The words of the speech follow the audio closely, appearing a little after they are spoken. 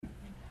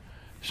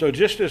So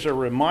just as a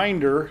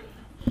reminder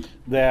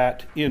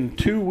that in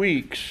 2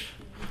 weeks,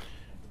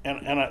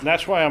 and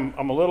that's why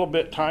I'm a little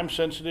bit time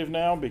sensitive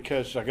now,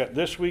 because I got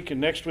this week and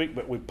next week,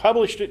 but we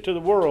published it to the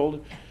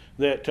world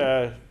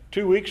that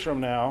 2 weeks from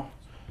now,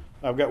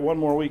 I've got one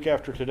more week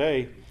after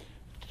today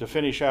to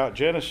finish out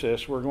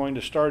Genesis. We're going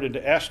to start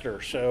into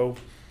Esther. So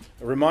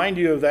I remind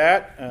you of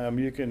that.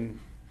 You can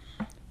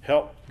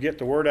help get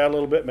the word out a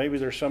little bit. Maybe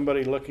there's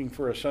somebody looking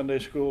for a Sunday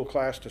school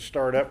class to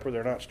start up where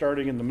they're not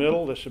starting in the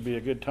middle. This would be a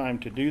good time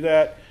to do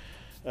that.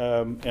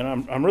 And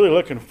I'm really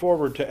looking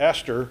forward to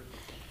Esther.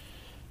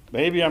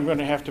 Maybe I'm going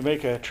to have to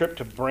make a trip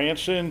to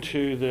Branson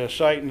to the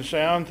Sight and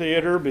Sound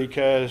Theater,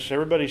 because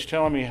everybody's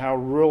telling me how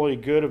really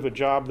good of a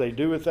job they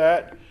do with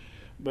that.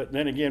 But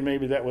then again,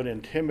 maybe that would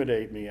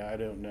intimidate me. I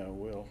don't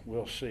know.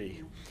 We'll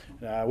see.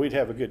 We'd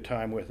have a good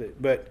time with it.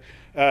 But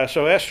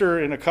so Esther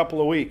in a couple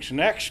of weeks.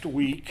 Next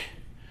week,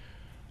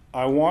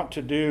 I want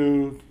to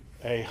do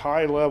a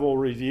high-level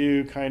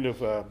review, kind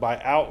of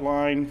by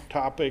outline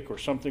topic or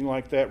something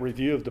like that,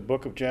 review of the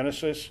book of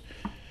Genesis.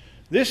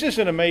 This is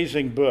an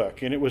amazing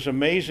book, and it was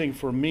amazing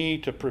for me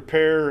to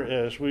prepare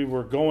as we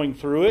were going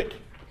through it.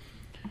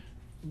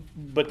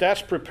 But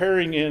that's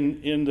preparing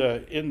in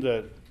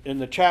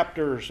the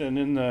chapters,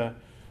 and I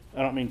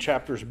don't mean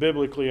chapters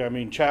biblically, I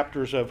mean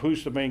chapters of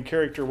who's the main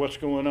character, what's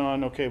going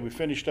on. Okay, we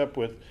finished up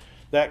with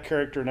that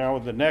character, now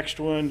with the next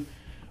one.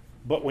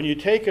 But when you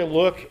take a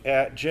look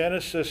at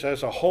Genesis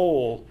as a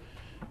whole,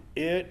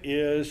 it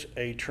is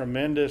a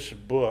tremendous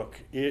book.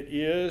 It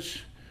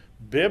is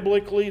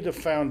biblically the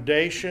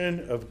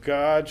foundation of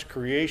God's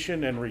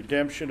creation and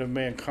redemption of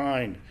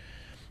mankind.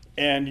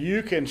 And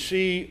you can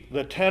see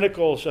the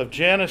tentacles of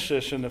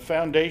Genesis and the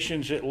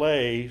foundations it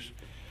lays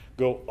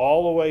go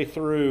all the way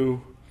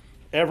through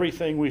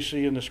everything we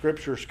see in the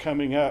scriptures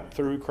coming up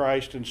through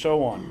Christ and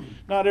so on.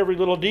 Not every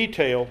little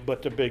detail,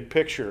 but the big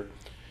picture.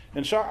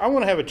 And so I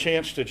want to have a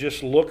chance to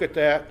just look at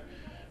that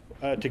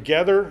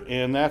together,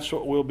 and that's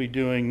what we'll be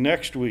doing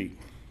next week.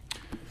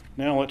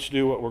 Now let's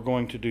do what we're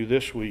going to do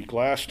this week.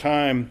 Last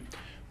time,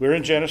 we're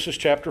in Genesis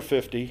chapter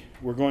 50.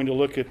 We're going to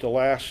look at the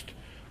last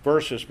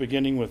verses,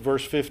 beginning with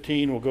verse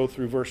 15. We'll go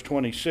through verse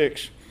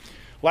 26.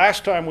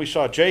 Last time we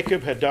saw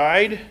Jacob had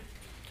died,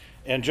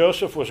 and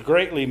Joseph was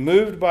greatly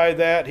moved by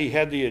that. He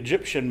had the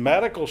Egyptian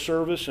medical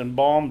service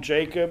embalm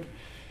Jacob,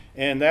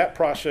 and that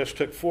process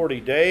took 40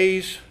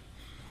 days.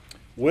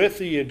 With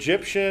the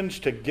Egyptians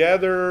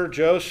together,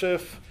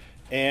 Joseph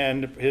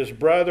and his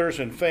brothers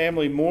and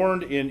family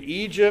mourned in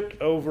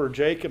Egypt over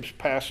Jacob's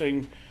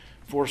passing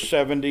for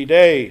 70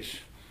 days.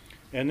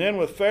 And then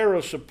with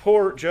Pharaoh's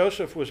support,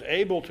 Joseph was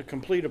able to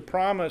complete a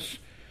promise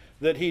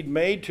that he'd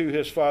made to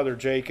his father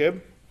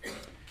Jacob.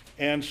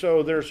 And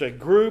so there's a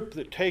group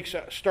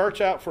that starts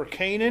out for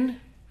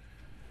Canaan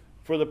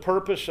for the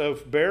purpose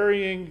of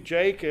burying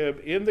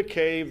Jacob in the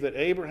cave that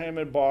Abraham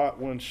had bought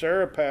when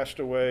Sarah passed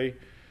away,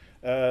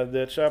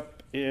 that's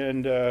up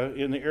in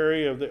the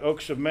area of the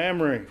Oaks of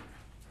Mamre.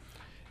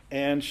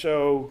 And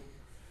so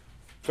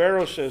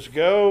Pharaoh says,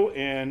 go,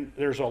 and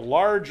there's a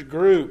large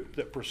group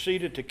that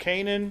proceeded to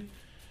Canaan,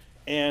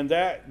 and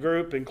that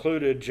group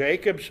included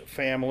Jacob's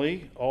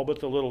family, all but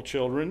the little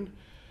children,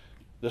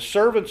 the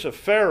servants of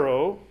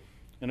Pharaoh,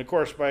 and of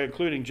course by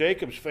including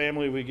Jacob's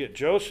family we get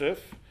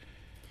Joseph,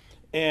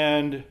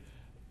 and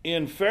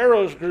in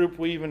Pharaoh's group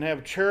we even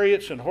have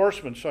chariots and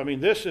horsemen. So I mean,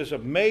 this is a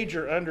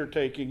major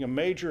undertaking, a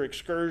major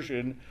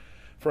excursion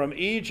from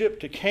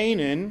Egypt to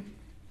Canaan.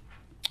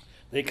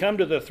 They come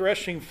to the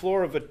threshing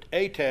floor of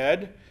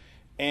Atad,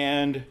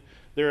 and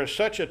there is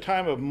such a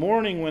time of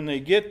mourning when they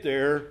get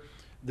there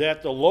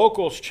that the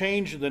locals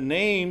change the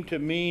name to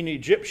mean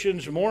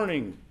Egyptians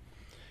mourning.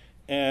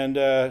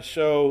 And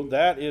so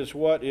that is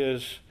what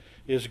is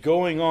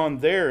going on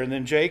there. And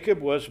then Jacob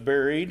was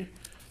buried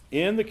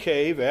in the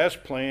cave as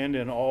planned,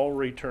 and all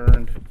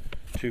returned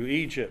to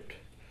Egypt.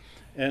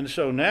 And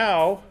so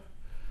now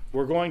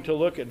we're going to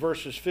look at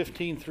verses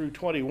 15 through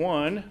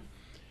 21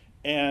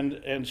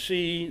 and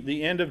see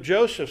the end of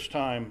Joseph's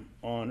time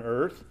on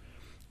earth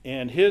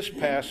and his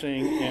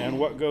passing and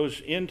what goes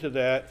into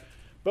that.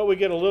 But we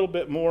get a little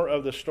bit more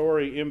of the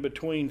story in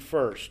between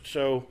first.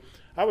 So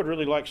I would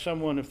really like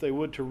someone, if they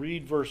would, to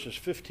read verses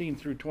 15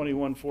 through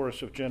 21 for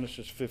us of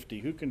Genesis 50.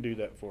 Who can do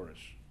that for us?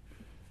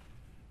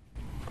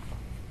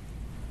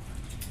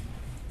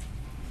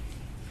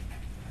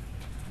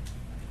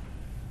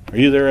 Are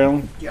you there,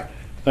 Alan? Yeah.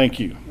 Thank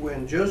you.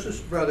 When Joseph's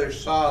brothers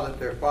saw that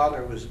their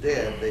father was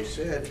dead, they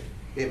said,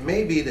 "It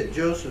may be that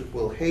Joseph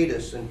will hate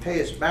us and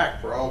pay us back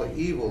for all the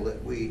evil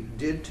that we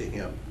did to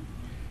him."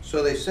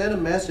 So they sent a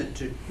message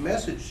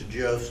to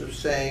Joseph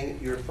saying,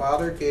 "Your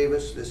father gave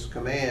us this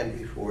command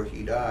before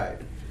he died.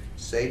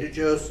 Say to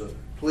Joseph,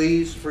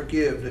 please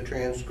forgive the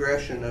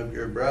transgression of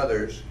your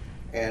brothers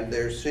and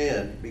their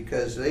sin,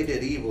 because they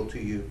did evil to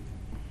you.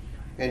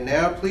 And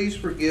now please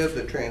forgive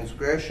the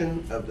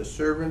transgression of the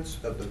servants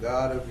of the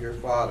God of your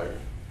father."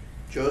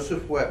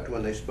 Joseph wept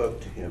when they spoke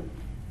to him.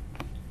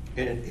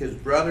 And his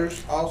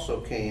brothers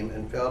also came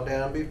and fell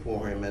down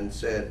before him and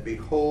said,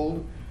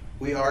 "Behold,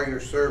 we are your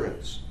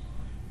servants."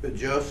 But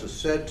Joseph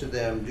said to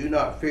them, "Do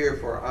not fear,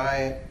 for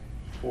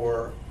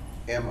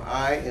am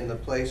I in the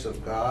place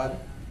of God?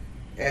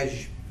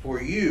 As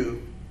for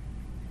you,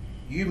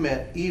 you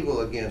meant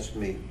evil against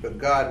me, but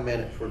God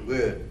meant it for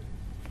good,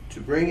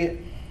 to bring it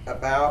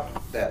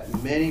about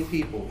that many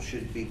people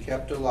should be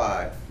kept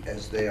alive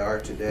as they are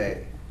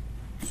today.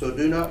 So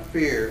do not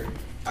fear,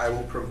 I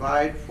will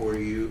provide for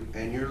you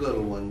and your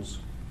little ones."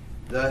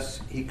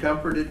 Thus he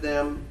comforted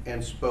them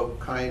and spoke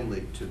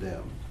kindly to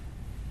them.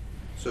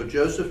 So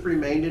Joseph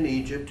remained in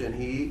Egypt, and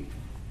he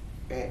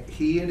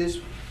and his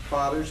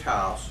father's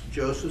house.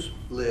 Joseph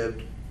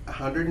lived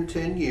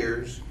 110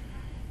 years,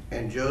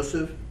 and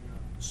Joseph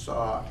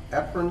saw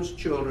Ephraim's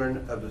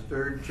children of the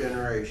third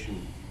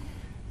generation.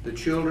 The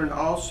children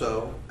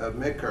also of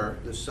Machir,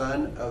 the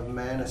son of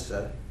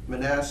Manasseh,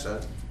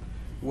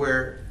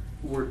 were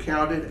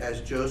counted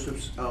as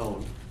Joseph's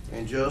own.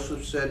 And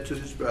Joseph said to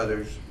his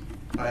brothers,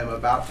 "I am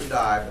about to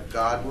die, but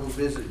God will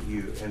visit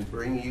you and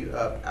bring you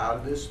up out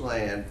of this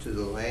land to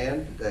the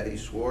land that he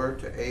swore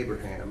to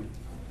Abraham,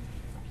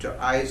 to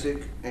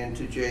Isaac, and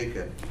to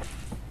Jacob."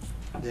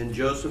 Then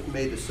Joseph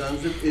made the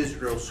sons of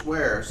Israel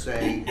swear,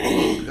 saying,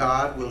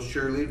 "God will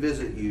surely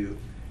visit you,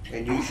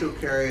 and you shall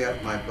carry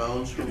up my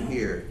bones from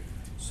here."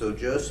 So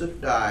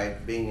Joseph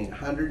died, being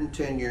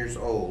 110 years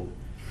old.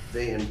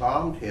 They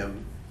embalmed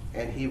him,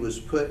 and he was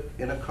put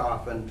in a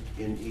coffin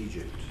in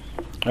Egypt.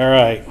 All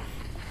right.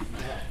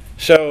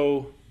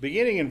 So,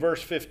 beginning in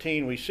verse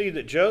 15, we see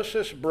that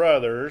Joseph's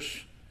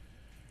brothers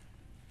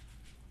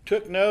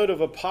took note of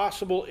a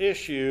possible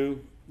issue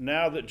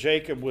now that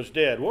Jacob was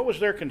dead. What was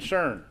their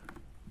concern?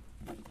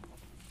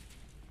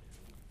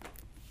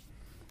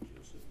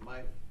 Joseph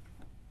might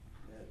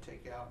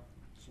take out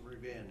some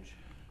revenge.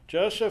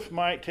 Joseph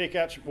might take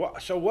out some...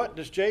 So what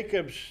does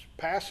Jacob's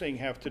passing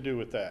have to do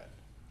with that?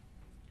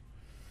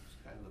 It's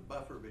kind of the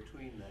buffer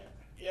between that.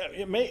 Yeah,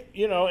 it may,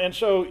 and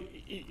so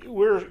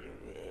we're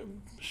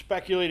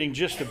speculating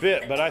just a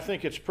bit, but I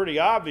think it's pretty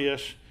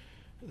obvious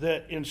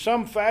that in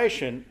some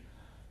fashion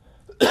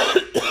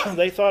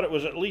they thought it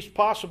was at least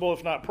possible,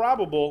 if not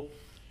probable,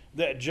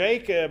 that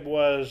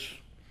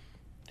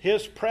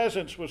his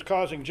presence was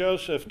causing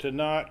Joseph to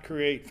not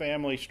create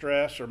family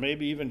stress, or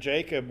maybe even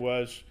Jacob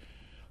was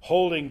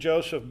holding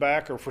Joseph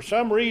back, or for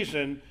some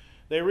reason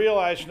they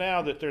realize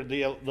now that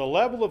the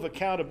level of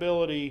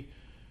accountability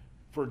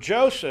for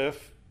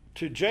Joseph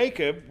to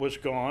Jacob was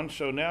gone,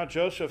 so now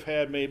Joseph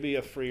had maybe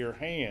a freer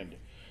hand.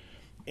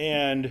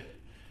 And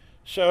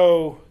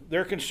so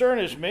their concern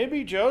is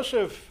maybe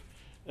Joseph,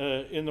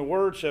 in the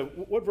words of,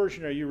 what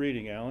version are you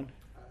reading, Alan?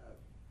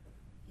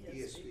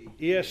 ESV.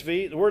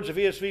 ESV, the words of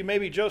ESV,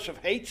 maybe Joseph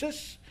hates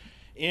us.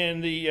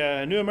 In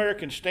the New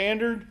American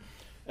Standard,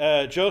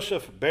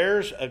 Joseph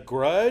bears a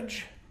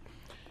grudge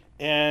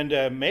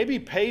and maybe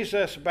pays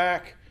us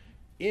back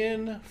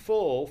in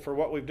full for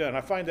what we've done.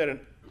 I find that an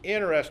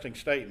interesting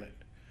statement.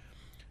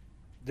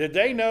 Did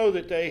they know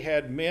that they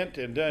had meant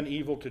and done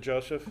evil to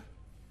Joseph?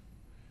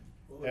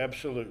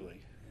 Absolutely.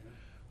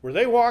 Were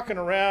they walking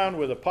around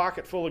with a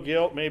pocket full of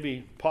guilt?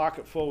 Maybe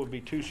pocket full would be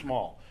too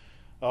small.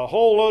 A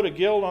whole load of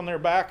guilt on their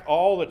back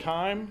all the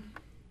time?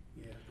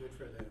 Yeah, good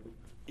for them.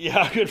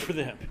 Yeah, good for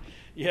them.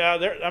 Yeah,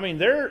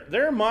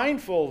 they're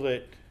mindful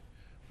that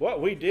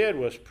what we did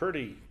was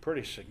pretty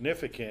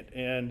significant,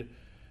 and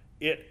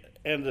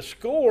the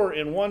score,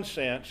 in one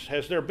sense,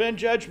 has there been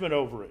judgment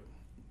over it?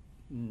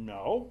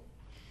 No.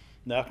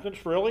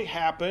 Nothing's really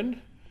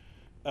happened.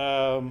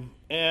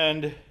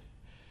 And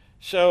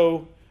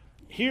so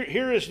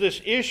here is this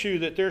issue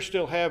that they're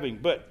still having.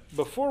 But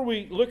before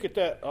we look at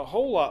that a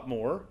whole lot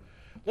more,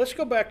 let's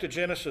go back to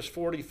Genesis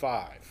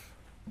 45.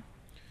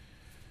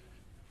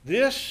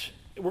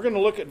 We're going to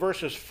look at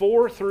verses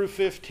 4 through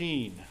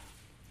 15.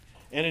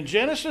 And in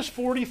Genesis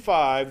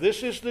 45,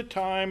 this is the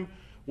time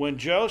when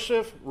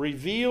Joseph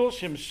reveals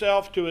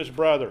himself to his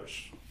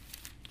brothers.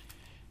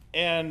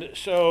 And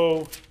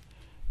so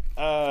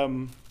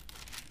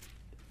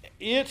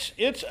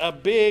it's a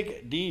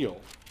big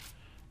deal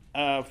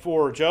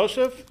for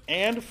Joseph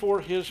and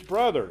for his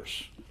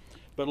brothers.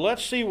 But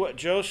let's see what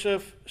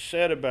Joseph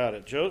said about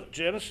it.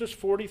 Genesis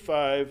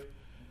 45,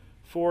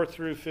 4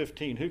 through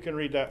 15. Who can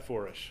read that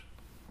for us?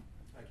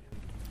 I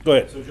can. Go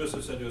ahead. So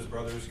Joseph said to his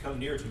brothers, "Come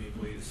near to me,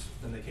 please."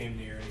 Then they came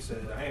near, and he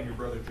said, "I am your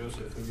brother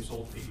Joseph, whom you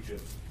sold to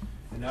Egypt.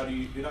 And now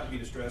do not be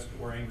distressed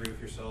or angry with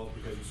yourselves,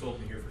 because you sold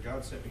me here, for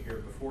God sent me here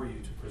before you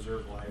to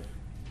preserve life.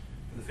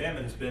 For the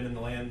famine has been in the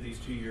land these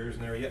 2 years,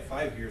 and there are yet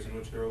 5 years in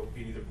which there will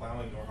be neither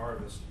plowing nor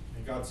harvest.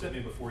 And God sent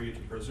me before you to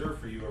preserve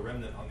for you a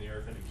remnant on the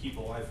earth, and to keep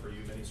alive for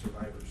you many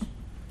survivors.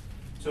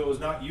 So it was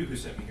not you who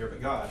sent me here, but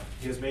God.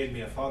 He has made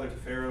me a father to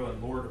Pharaoh,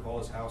 and lord of all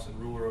his house, and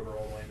ruler over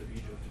all the land of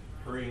Egypt.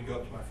 Hurry and go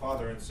up to my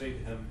father, and say to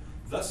him,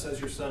 'Thus says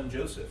your son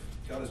Joseph,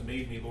 God has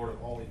made me lord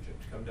of all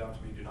Egypt. Come down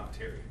to me, do not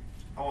tarry.'"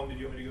 How long did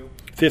you want me to go?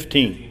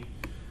 15.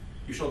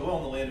 "You shall dwell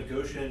in the land of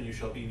Goshen, you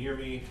shall be near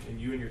me, and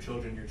you and your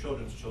children's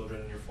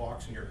children, and your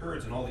flocks and your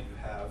herds, and all that you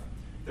have.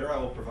 There I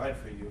will provide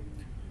for you.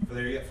 For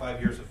there are yet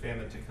 5 years of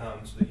famine to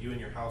come, so that you and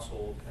your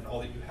household, and all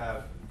that you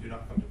have, do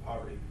not come to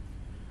poverty.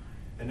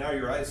 And now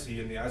your eyes see,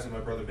 and the eyes of my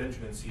brother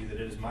Benjamin see, that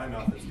it is my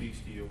mouth that speaks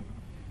to you.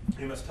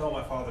 You must tell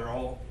my father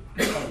all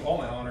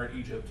my honor in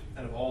Egypt,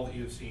 and of all that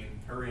you have seen.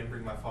 Hurry and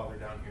bring my father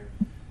down here."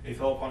 And he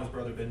fell upon his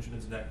brother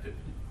Benjamin's neck,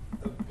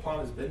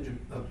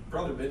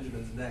 brother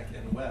Benjamin's neck,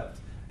 and wept.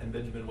 And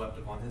Benjamin wept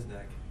upon his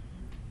neck.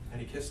 And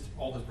he kissed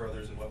all his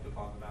brothers and wept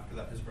upon them. After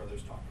that, his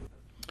brothers talked with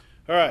him.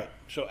 All right,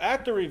 so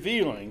at the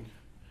revealing,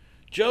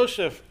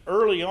 Joseph,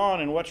 early on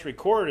in what's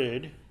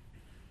recorded,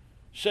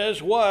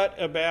 says what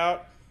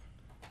about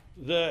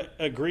the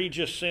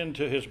egregious sin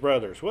to his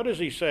brothers? What does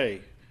he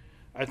say?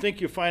 I think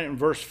you find it in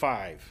verse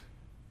 5.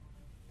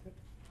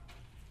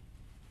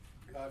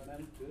 God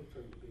meant it good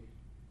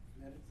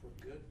meant it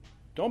for good.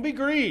 Don't be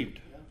grieved.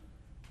 Yeah.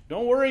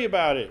 Don't worry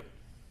about it.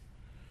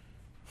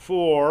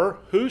 For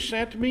who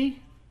sent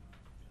me?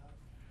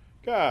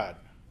 God.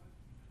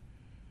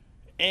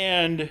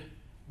 And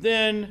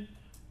then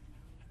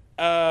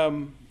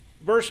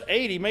verse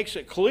 8, he makes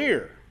it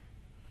clear.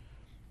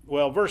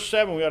 Well, verse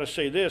 7, we ought to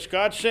say this: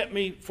 God sent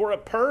me for a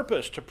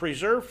purpose, to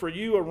preserve for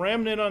you a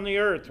remnant on the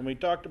earth. And we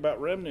talked about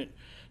remnant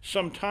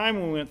sometime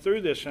when we went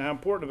through this and how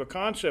important of a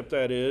concept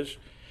that is.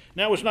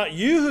 Now, it was not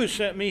you who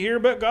sent me here,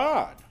 but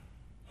God.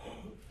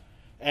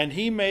 And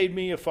he made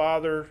me a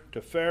father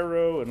to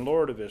Pharaoh and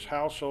lord of his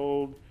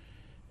household.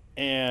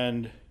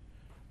 And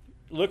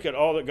look at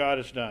all that God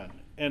has done.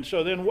 And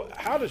so then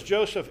how does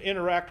Joseph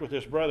interact with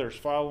his brothers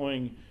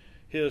following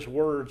his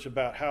words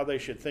about how they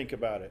should think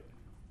about it?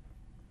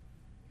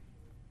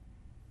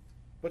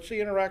 What's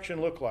the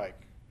interaction look like?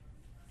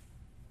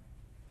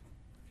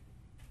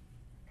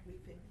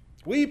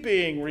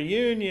 Weeping,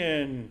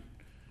 reunion.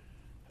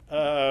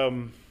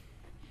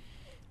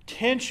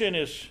 Tension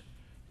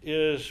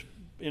is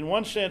in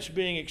one sense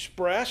being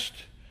expressed,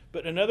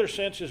 but in another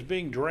sense is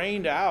being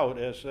drained out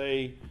as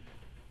they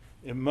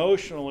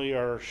emotionally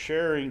are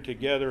sharing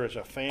together as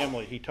a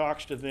family. He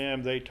talks to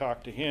them, they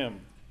talk to him.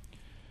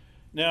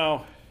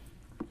 Now,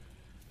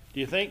 do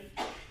you think,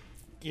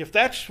 if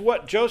that's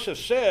what Joseph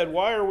said,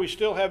 why are we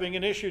still having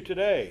an issue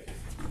today?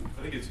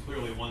 I think it's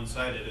clearly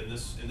one-sided in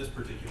this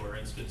particular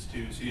instance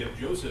too. So you have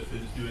Joseph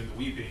who's doing the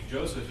weeping.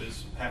 Joseph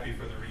is happy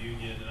for the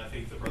reunion, and I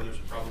think the brothers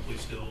are probably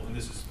still, and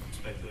this is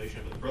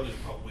speculation, but the brothers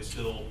are probably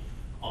still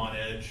on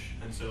edge,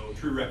 and so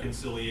true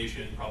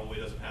reconciliation probably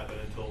doesn't happen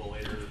until the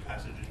later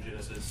passage in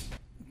Genesis.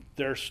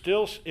 There's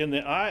still in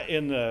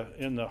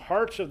the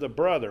hearts of the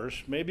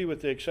brothers, maybe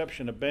with the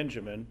exception of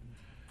Benjamin,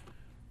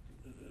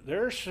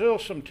 there's still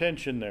some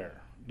tension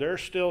there.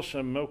 There's still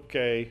some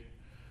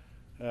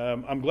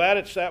I'm glad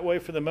it's that way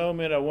for the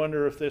moment. I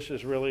wonder if this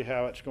is really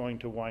how it's going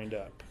to wind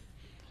up.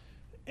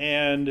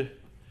 And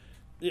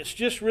it's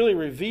just really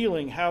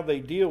revealing how they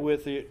deal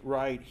with it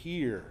right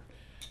here.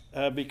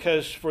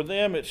 Because for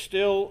them, it's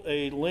still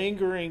a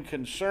lingering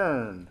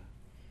concern.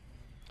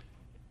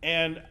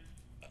 And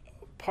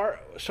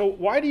so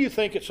why do you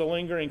think it's a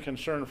lingering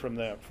concern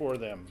for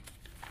them?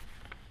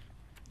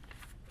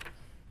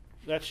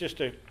 That's just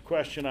a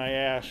question I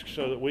ask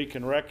so that we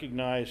can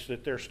recognize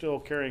that they're still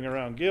carrying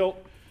around guilt,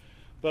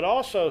 but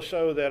also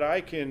so that I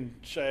can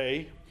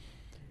say,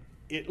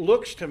 it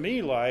looks to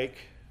me like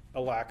a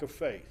lack of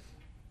faith.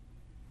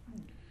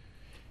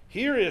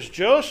 Here is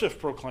Joseph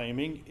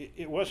proclaiming,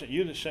 it wasn't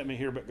you that sent me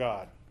here, but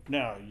God.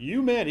 Now,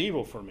 you meant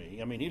evil for me.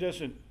 I mean, he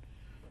doesn't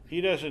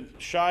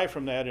shy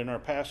from that in our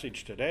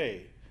passage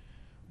today.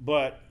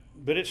 But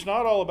it's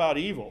not all about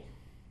evil.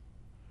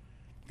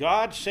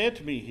 God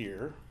sent me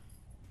here.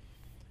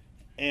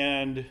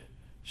 And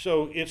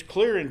so it's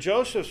clear in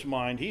Joseph's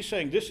mind, he's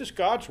saying, this is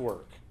God's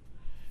work.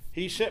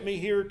 He sent me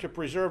here to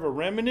preserve a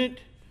remnant,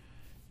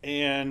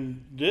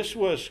 and this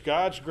was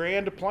God's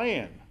grand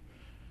plan.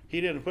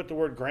 He didn't put the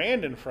word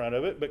grand in front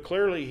of it, but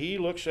clearly he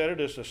looks at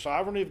it as the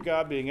sovereignty of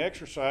God being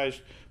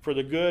exercised for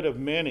the good of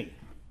many.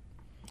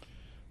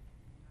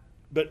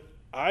 But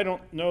I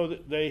don't know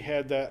that they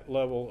had that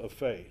level of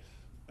faith.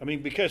 I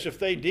mean, because if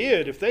they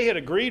had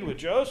agreed with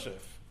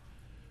Joseph,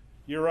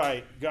 you're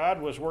right,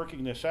 God was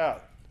working this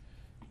out.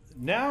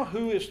 Now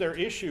who is their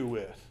issue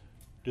with?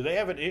 Do they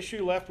have an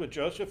issue left with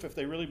Joseph if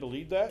they really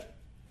believe that?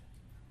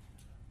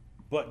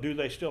 But do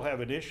they still have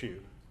an issue?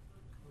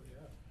 Oh,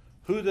 yeah.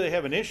 Who do they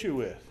have an issue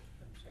with?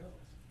 Themselves.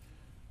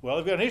 Well,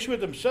 they've got an issue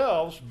with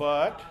themselves,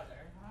 but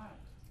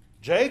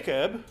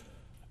Jacob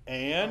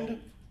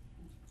and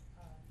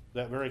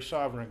that very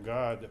sovereign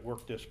God that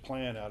worked this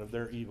plan out of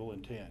their evil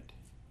intent.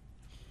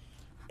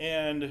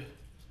 And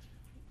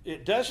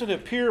it doesn't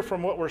appear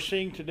from what we're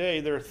seeing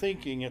today they're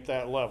thinking at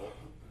that level.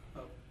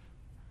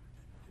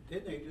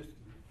 Didn't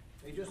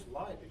they just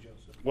lied to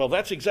Joseph? Well,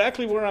 that's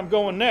exactly where I'm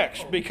going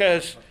next,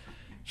 because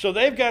so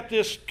they've got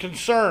this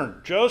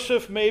concern.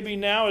 Joseph maybe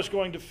now is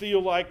going to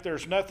feel like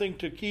there's nothing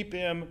to keep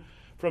him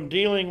from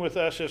dealing with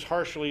us as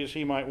harshly as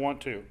he might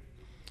want to.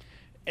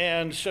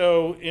 And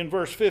so in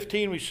verse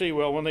 15 we see,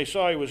 well, when they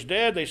saw he was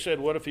dead, they said,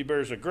 what if he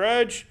bears a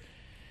grudge?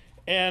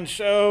 And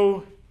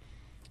so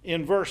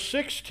in verse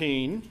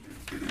 16,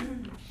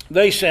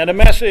 they sent a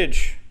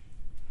message.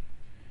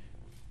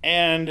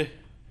 And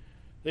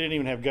they didn't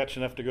even have guts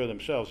enough to go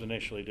themselves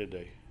initially, did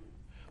they?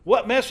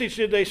 What message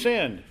did they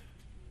send?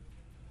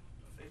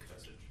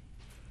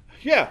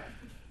 Yeah.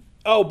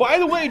 Oh, by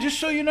the way, just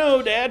so you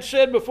know, Dad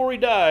said before he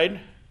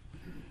died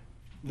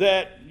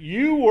that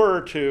you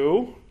were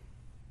to,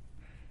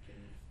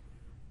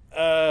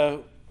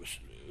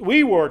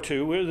 we were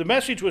to, the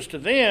message was to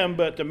them,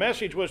 but the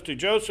message was to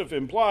Joseph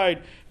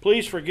implied,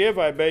 please forgive,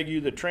 I beg you,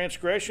 the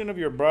transgression of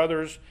your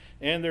brothers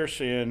and their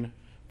sin,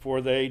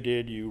 for they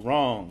did you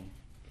wrong.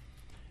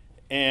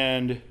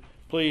 And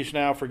please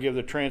now forgive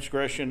the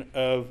transgression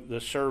of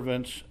the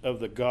servants of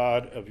the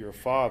God of your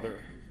father.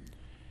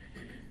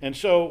 And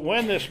so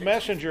when this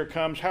messenger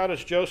comes, how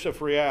does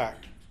Joseph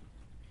react?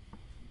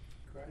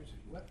 Cries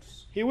and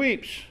weeps. He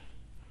weeps.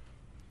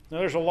 Now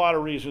there's a lot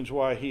of reasons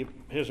why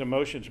his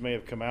emotions may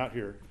have come out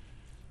here.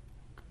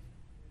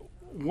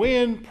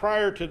 When,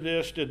 prior to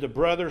this, did the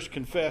brothers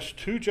confess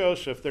to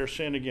Joseph their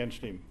sin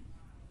against him?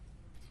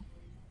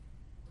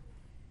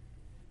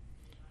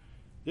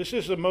 This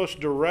is the most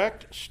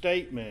direct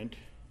statement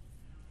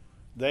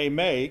they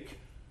make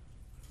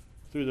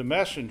through the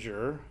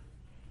messenger,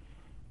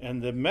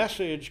 and the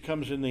message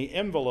comes in the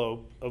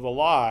envelope of a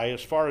lie.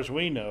 As far as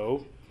we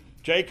know,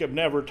 Jacob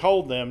never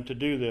told them to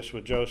do this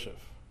with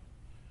Joseph.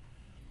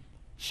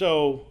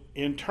 So,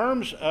 in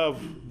terms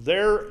of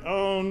their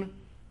own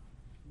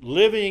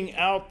living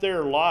out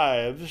their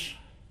lives,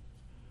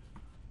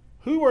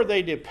 who are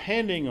they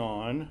depending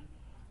on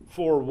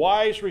for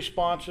wise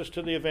responses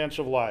to the events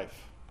of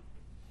life?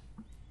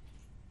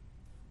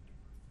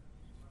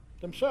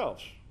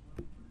 Themselves.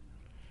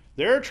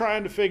 They're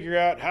trying to figure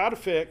out how to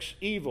fix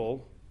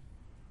evil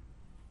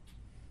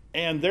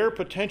and their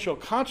potential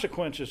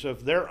consequences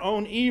of their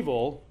own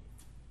evil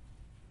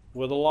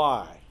with a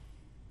lie.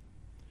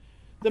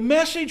 The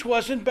message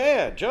wasn't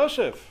bad.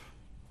 Joseph,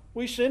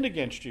 we sinned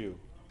against you.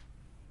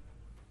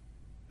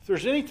 If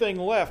there's anything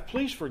left,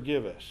 please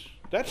forgive us.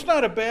 That's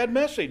not a bad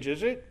message,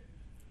 is it?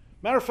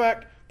 Matter of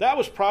fact, that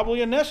was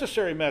probably a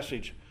necessary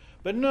message.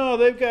 But no,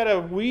 they've got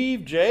to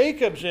weave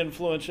Jacob's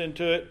influence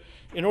into it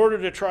in order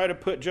to try to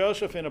put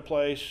Joseph in a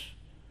place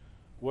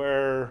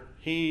where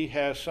he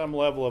has some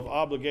level of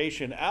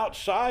obligation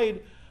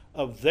outside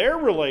of their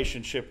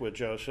relationship with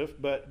Joseph,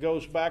 but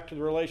goes back to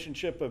the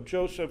relationship of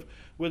Joseph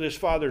with his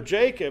father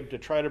Jacob to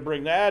try to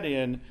bring that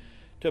in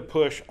to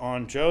push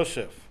on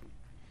Joseph.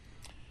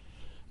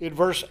 In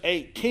verse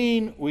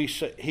 18, we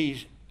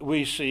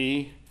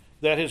see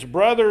that his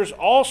brothers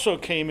also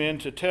came in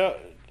to tell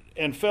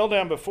and fell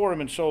down before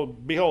him and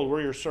said, behold,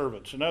 we're your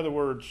servants. In other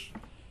words,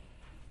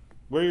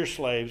 we're your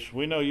slaves.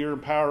 We know you're in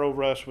power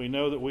over us. We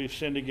know that we've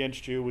sinned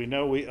against you. We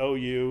know we owe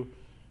you.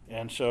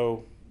 And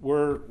so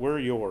we're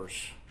yours.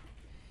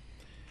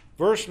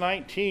 Verse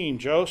 19,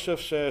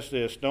 Joseph says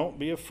this, don't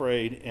be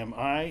afraid. Am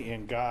I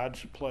in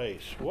God's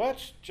place?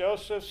 What's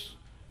Joseph's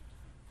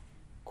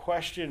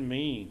question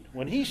mean?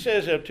 When he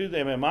says to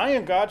them, am I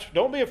in God's,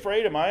 don't be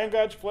afraid. Am I in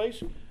God's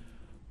place?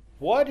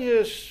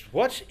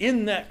 What's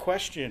in that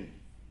question?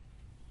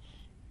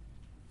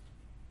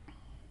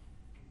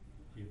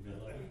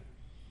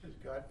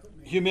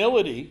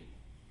 Humility,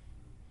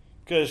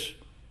 because,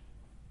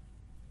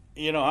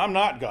 I'm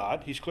not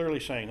God. He's clearly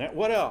saying that.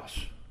 What else?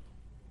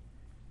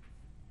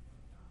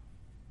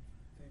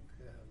 I think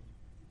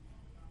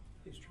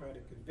he's trying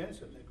to convince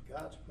them that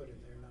God's put him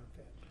there, not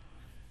that.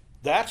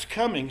 That's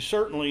coming,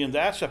 certainly, and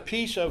that's a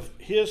piece of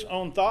his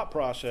own thought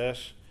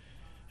process.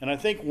 And I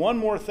think one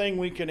more thing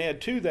we can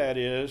add to that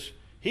is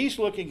he's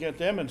looking at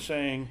them and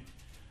saying,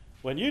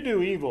 when you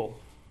do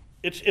evil,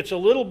 it's a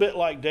little bit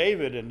like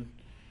David, and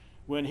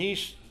when he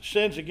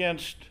sins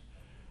against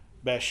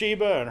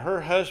Bathsheba and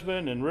her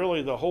husband, and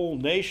really the whole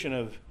nation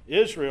of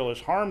Israel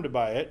is harmed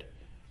by it,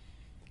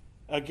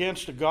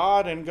 against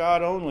God and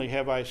God only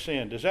have I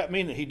sinned. Does that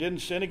mean that he didn't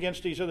sin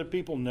against these other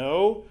people?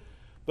 No.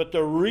 But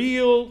the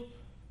real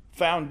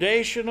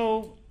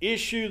foundational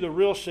issue, the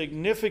real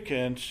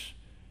significance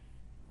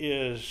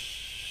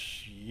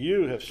is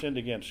you have sinned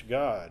against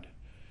God.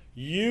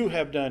 You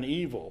have done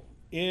evil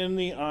in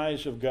the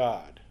eyes of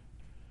God.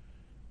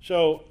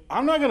 So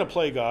I'm not going to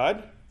play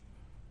God.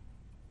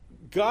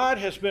 God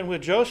has been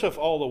with Joseph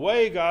all the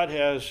way. God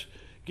has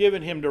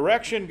given him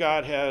direction.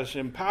 God has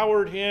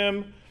empowered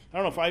him. I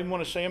don't know if I even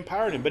want to say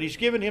empowered him, but he's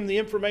given him the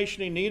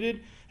information he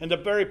needed, and the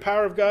very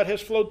power of God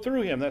has flowed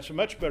through him. That's a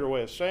much better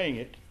way of saying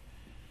it.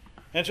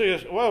 And so he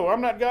goes, whoa,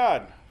 I'm not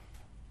God.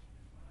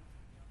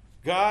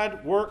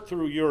 God worked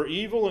through your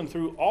evil and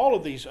through all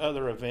of these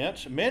other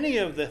events. Many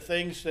of the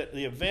things that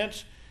the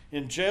events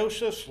in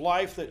Joseph's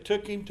life that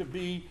took him to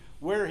be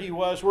where he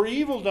was were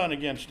evil done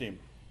against him.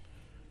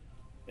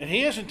 And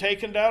he hasn't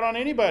taken it out on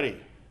anybody.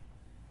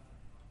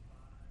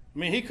 I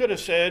mean, he could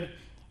have said,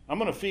 I'm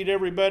going to feed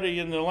everybody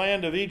in the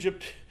land of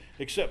Egypt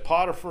except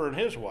Potiphar and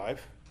his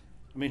wife.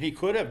 I mean, he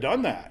could have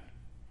done that.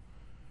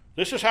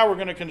 This is how we're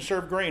going to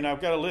conserve grain.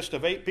 I've got a list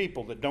of 8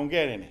 people that don't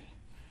get any.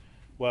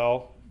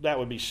 Well, that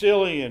would be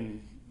silly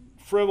and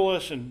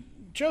frivolous, and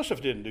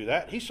Joseph didn't do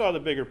that. He saw the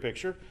bigger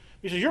picture.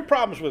 He says, your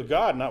problem's with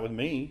God, not with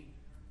me.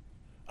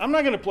 I'm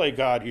not going to play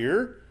God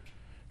here.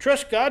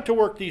 Trust God to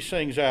work these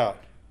things out.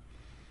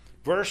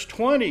 Verse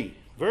 20,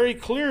 very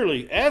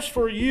clearly, as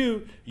for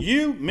you,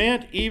 you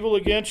meant evil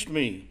against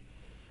me,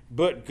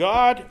 But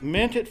God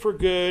meant it for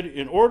good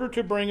in order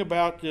to bring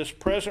about this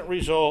present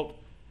result,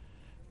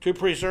 to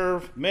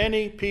preserve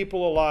many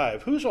people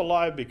alive. Who's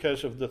alive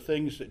because of the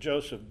things that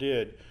Joseph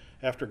did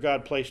after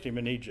God placed him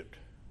in Egypt?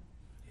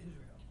 Israel,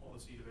 all the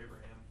seed of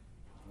Abraham.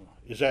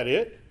 Is that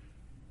it?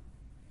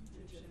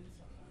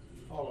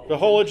 All of The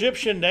whole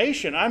Egyptian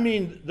nation. I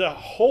mean, the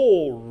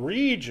whole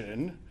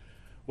region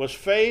was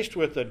faced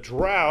with a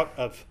drought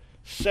of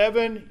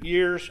 7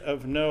 years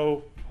of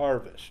no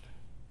harvest.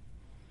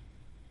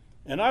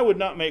 And I would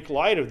not make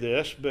light of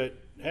this, but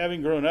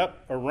having grown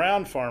up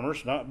around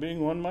farmers, not being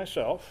one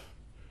myself,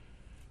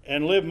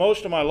 and lived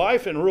most of my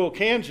life in rural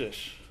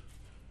Kansas,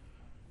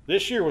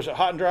 this year, was it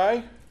hot and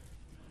dry?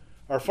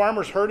 Are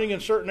farmers hurting in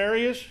certain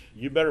areas?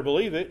 You better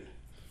believe it.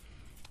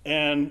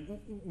 And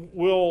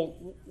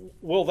will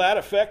that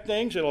affect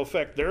things? It'll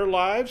affect their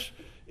lives.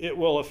 It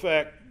will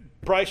affect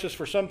prices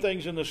for some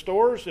things in the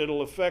stores.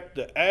 It'll affect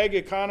the ag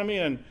economy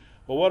and,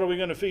 well, what are we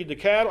going to feed the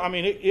cattle? I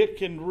mean, it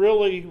can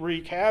really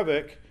wreak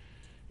havoc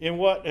in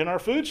our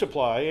food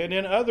supply and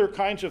in other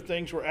kinds of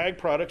things where ag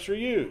products are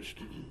used.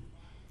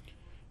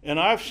 And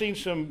I've seen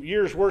some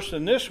years worse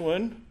than this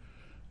one.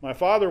 My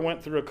father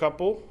went through a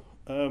couple,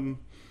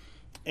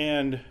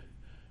 and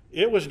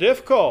it was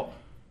difficult.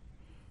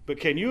 But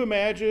can you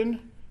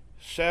imagine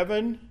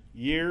 7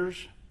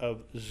 years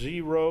of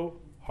zero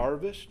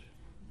harvest?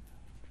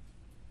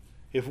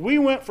 If we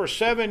went for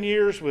 7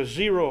 years with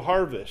zero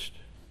harvest,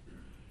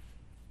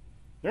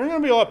 there are going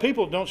to be a lot of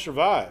people that don't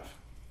survive.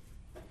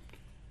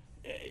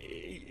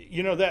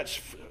 You know,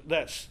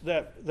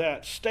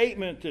 that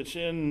statement that's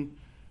in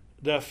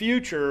the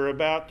future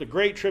about the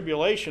Great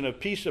Tribulation, a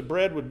piece of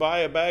bread would buy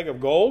a bag of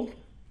gold,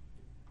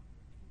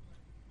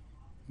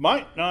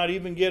 might not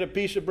even get a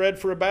piece of bread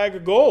for a bag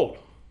of gold.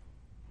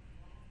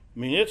 I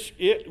mean,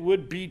 it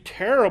would be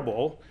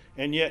terrible,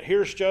 and yet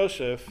here's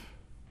Joseph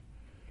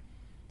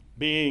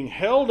being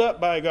held up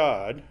by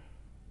God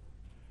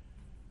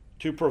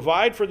to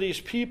provide for these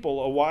people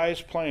a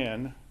wise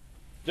plan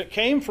that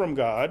came from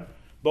God.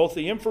 Both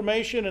the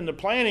information and the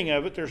planning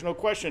of it, there's no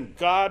question,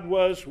 God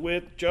was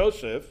with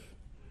Joseph.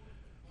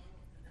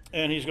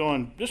 And he's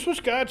going, this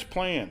was God's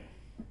plan.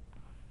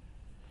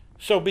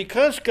 So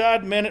because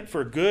God meant it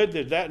for good,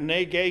 did that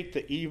negate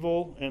the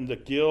evil and the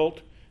guilt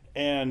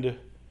and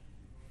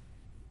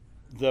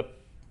the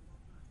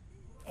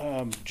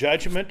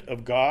judgment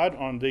of God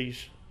on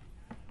these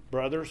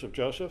brothers of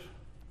Joseph?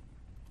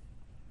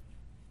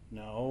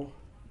 No.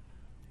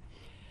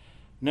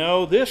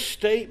 No, this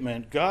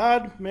statement,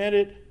 God meant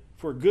it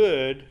for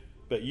good,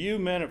 but you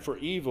meant it for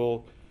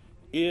evil,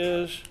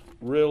 is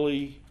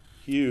really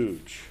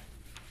huge.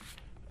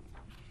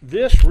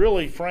 This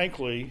really,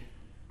 frankly,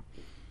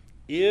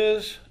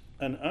 is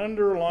an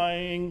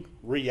underlying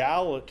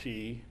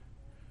reality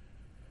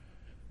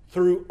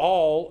through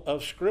all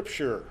of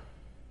Scripture.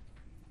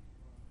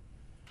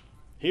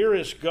 Here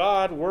is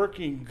God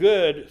working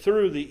good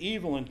through the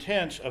evil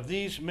intents of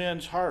these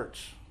men's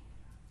hearts.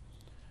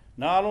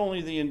 Not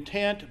only the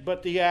intent,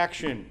 but the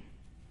action.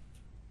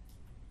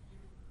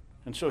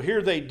 And so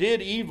here they did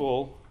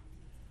evil,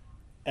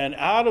 and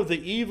out of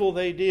the evil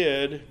they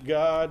did,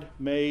 God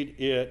made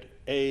it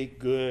a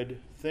good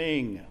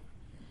thing.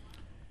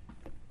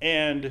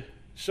 And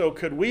so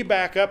could we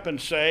back up and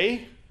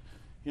say,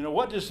 you know,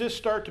 what does this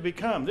start to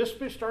become? This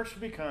starts to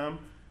become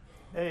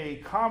a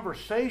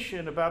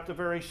conversation about the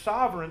very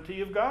sovereignty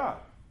of God.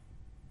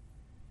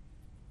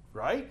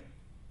 Right?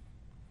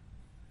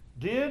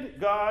 Did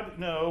God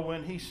know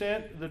when he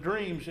sent the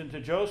dreams into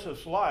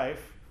Joseph's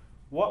life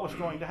what was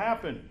going to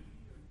happen?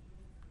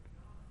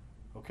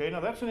 Okay, now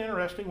that's an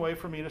interesting way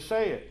for me to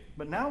say it.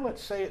 But now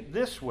let's say it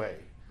this way.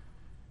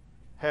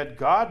 Had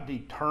God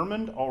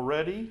determined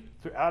already,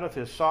 out of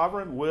his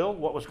sovereign will,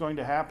 what was going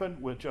to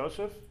happen with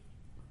Joseph?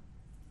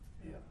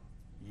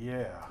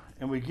 Yeah.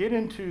 And we get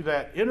into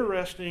that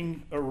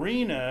interesting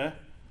arena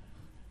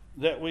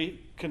that we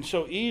can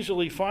so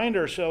easily find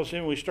ourselves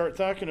in. We start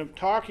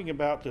talking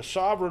about the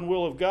sovereign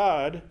will of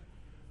God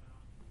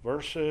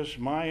versus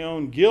my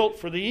own guilt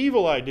for the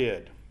evil I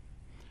did.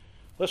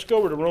 Let's go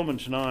over to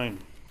Romans 9.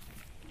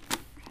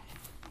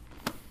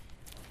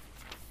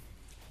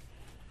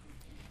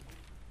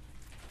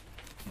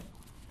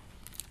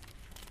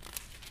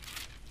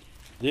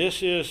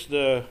 This is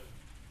the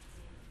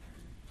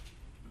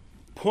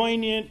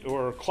poignant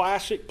or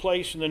classic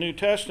place in the New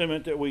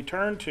Testament that we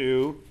turn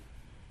to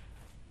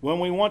when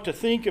we want to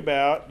think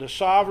about the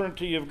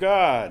sovereignty of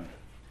God.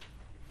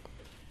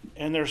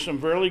 And there's some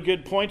really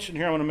good points in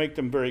here. I want to make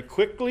them very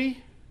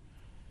quickly,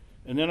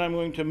 and then I'm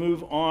going to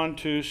move on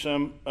to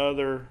some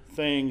other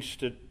things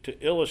to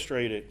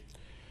illustrate it.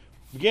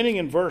 Beginning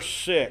in verse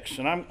 6,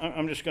 and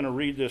I'm just going to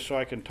read this so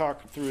I can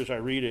talk through as I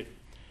read it.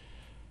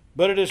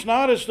 But it is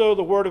not as though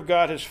the word of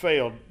God has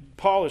failed.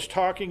 Paul is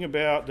talking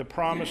about the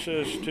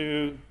promises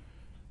to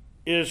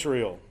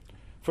Israel.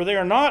 For they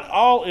are not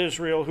all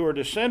Israel who are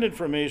descended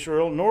from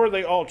Israel, nor are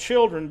they all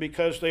children,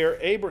 because they are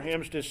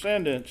Abraham's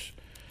descendants.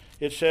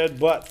 It said,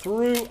 but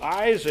through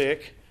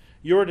Isaac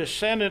your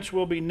descendants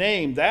will be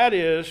named. That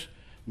is,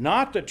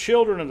 Not the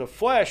children of the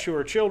flesh who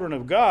are children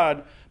of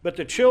God, but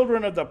the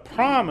children of the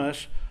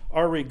promise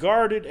are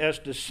regarded as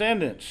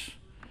descendants.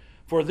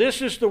 For this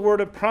is the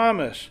word of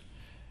promise.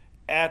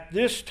 At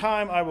this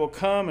time I will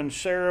come, and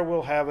Sarah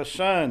will have a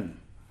son.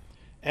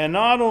 And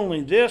not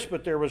only this,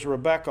 but there was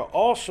Rebekah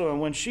also,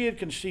 and when she had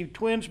conceived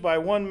twins by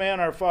one man,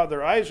 our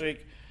father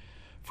Isaac,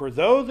 for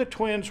though the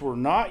twins were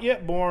not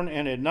yet born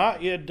and had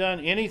not yet done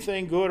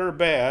anything good or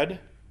bad,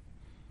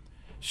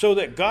 so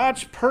that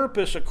God's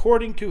purpose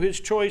according to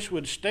his choice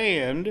would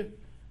stand,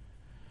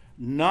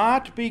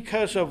 not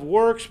because of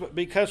works, but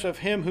because of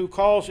him who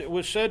calls, it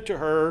was said to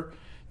her,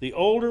 the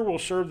older will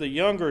serve the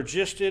younger,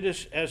 just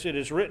as it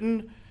is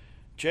written,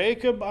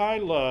 Jacob I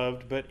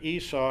loved, but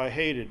Esau I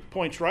hated.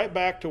 Points right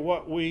back to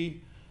what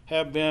we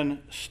have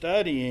been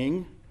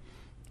studying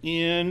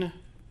in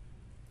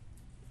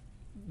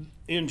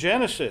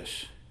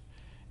Genesis.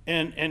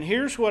 And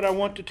here's what I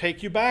want to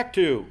take you back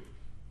to.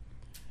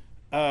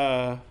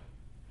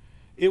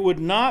 It would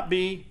not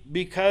be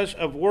because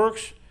of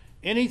works,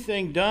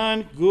 anything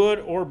done, good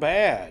or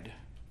bad,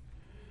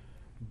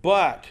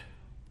 but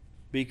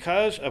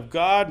because of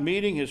God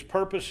meeting his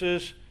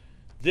purposes,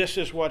 this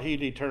is what he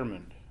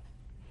determined.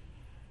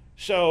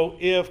 So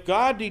if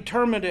God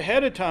determined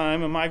ahead of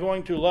time, am I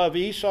going to love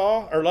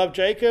Esau or love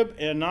Jacob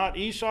and not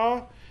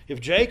Esau?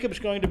 If Jacob's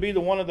going to be the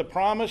one of the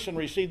promise and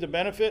receive the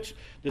benefits,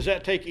 does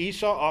that take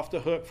Esau off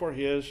the hook for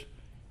his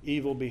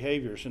evil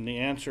behaviors? And the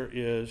answer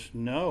is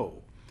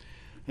no.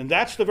 And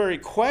that's the very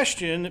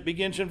question that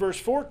begins in verse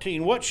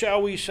 14. What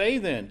shall we say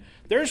then?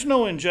 There's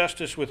no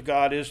injustice with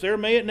God, is there?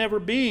 May it never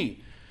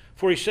be.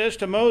 For he says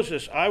to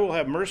Moses, I will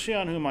have mercy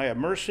on whom I have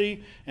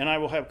mercy, and I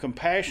will have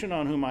compassion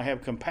on whom I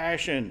have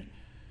compassion.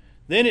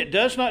 Then it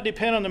does not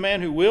depend on the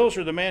man who wills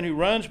or the man who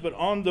runs, but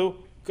on the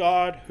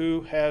God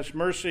who has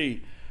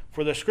mercy.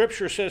 For the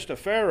scripture says to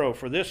Pharaoh,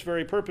 for this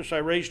very purpose I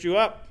raised you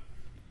up,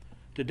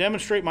 to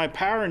demonstrate my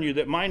power in you,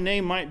 that my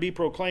name might be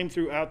proclaimed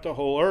throughout the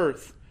whole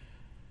earth.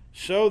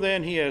 So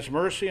then he has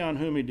mercy on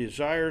whom he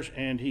desires,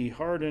 and he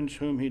hardens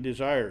whom he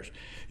desires.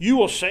 You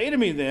will say to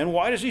me then,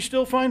 why does he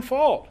still find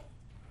fault?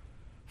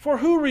 For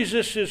who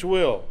resists his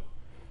will?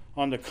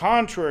 On the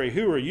contrary,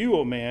 who are you,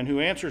 O man, who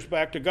answers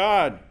back to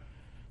God?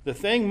 The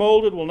thing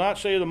molded will not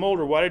say to the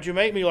molder, why did you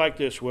make me like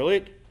this, will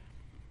it?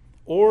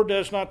 Or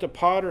does not the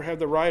potter have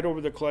the right over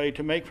the clay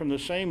to make from the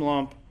same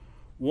lump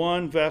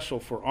one vessel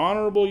for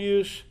honorable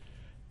use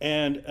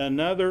and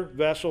another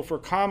vessel for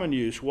common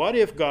use? What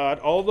if God,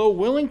 although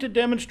willing to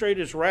demonstrate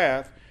his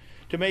wrath,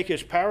 to make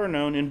his power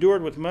known,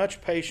 endured with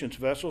much patience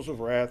vessels of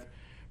wrath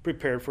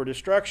prepared for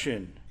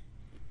destruction?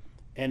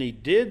 And he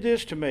did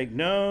this to make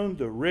known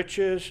the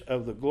riches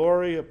of the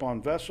glory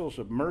upon vessels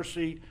of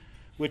mercy,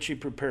 which he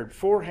prepared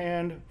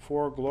beforehand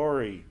for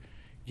glory,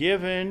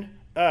 given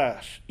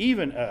us,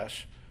 even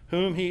us,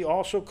 whom he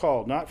also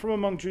called, not from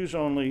among Jews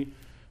only,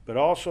 but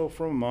also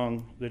from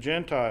among the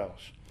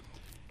Gentiles.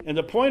 And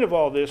the point of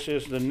all this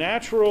is the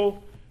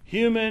natural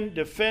human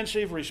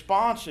defensive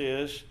response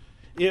is,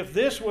 if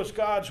this was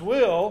God's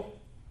will,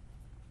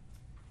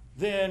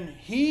 then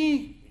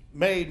he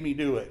made me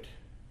do it.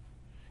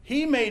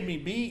 He made me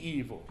be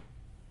evil.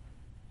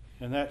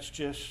 And that's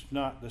just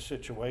not the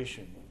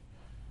situation.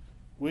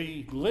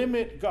 We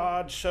limit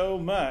God so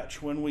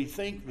much when we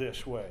think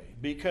this way,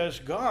 because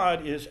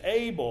God is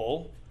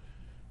able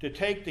to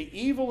take the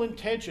evil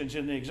intentions,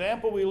 in the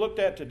example we looked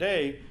at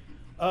today,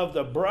 of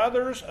the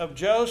brothers of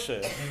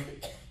Joseph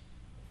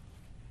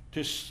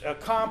to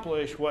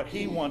accomplish what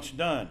he wants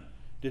done.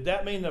 Did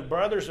that mean the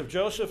brothers of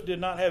Joseph did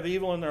not have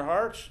evil in their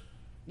hearts?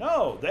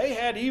 No, they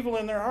had evil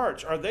in their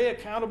hearts. Are they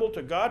accountable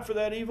to God for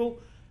that evil?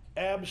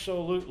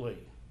 Absolutely.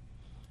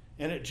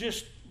 And it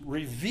just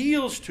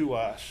reveals to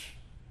us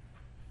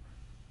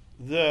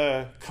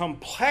the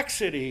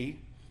complexity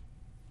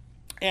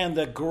and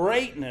the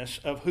greatness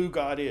of who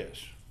God is.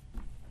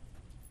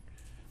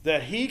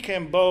 That he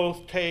can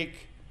both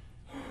take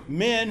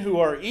men who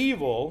are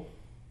evil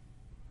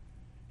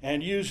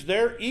and use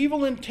their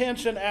evil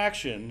intents and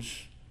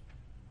actions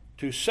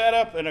to set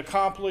up and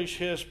accomplish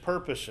his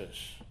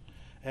purposes.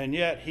 And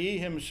yet he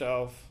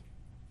himself,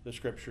 the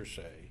scriptures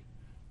say,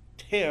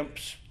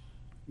 tempts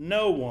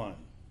no one.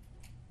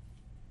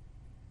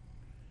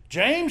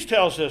 James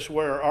tells us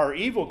where our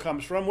evil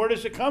comes from. Where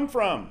does it come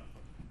from?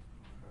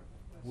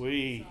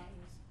 We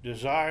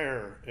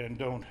desire and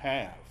don't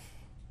have.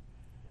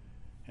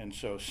 And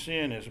so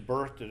sin is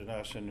birthed in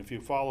us. And if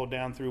you follow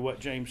down through what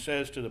James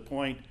says to the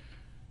point,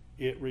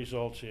 it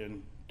results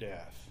in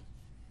death.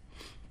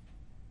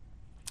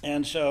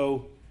 And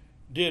so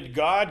did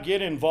God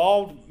get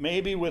involved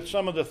maybe with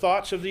some of the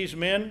thoughts of these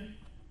men?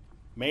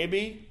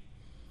 Maybe.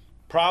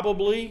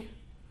 Probably.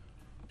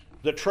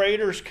 The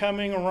traitors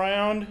coming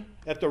around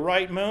at the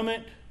right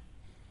moment.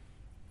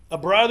 A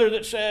brother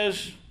that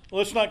says,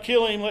 let's not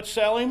kill him, let's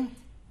sell him.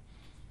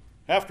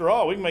 After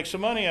all, we can make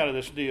some money out of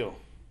this deal.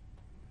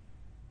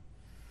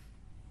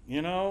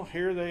 You know,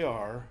 here they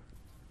are,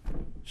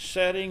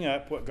 setting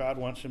up what God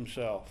wants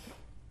himself.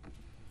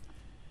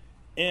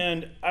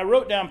 And I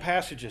wrote down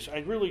passages. I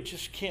really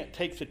just can't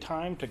take the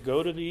time to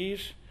go to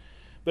these.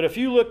 But if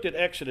you looked at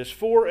Exodus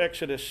 4,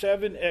 Exodus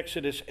 7,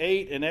 Exodus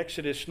 8, and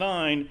Exodus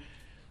 9,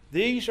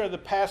 these are the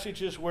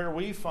passages where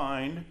we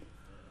find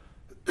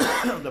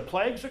the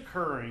plagues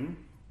occurring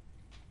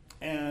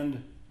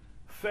and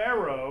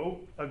Pharaoh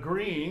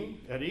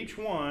agreeing at each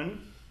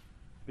one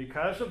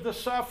because of the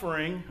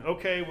suffering,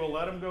 okay, we'll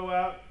let them go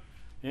out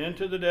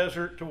into the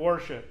desert to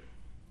worship.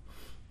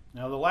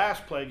 Now the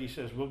last plague, he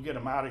says, we'll get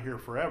them out of here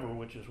forever,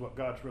 which is what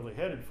God's really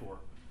headed for.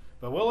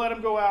 But we'll let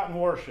them go out and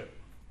worship.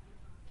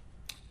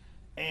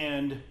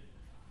 And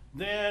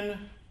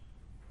then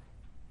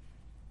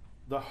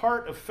the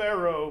heart of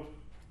Pharaoh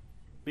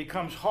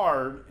becomes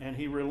hard, and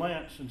he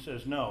relents and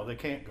says, no, they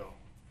can't go.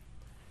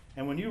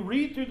 And when you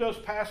read through those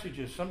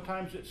passages,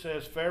 sometimes it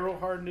says Pharaoh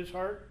hardened his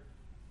heart,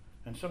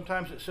 and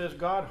sometimes it says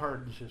God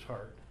hardens his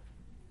heart.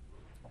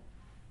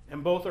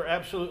 And both are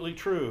absolutely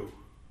true.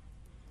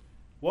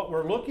 What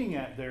we're looking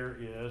at there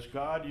is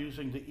God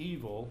using the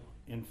evil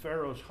in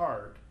Pharaoh's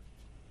heart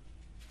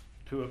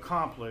to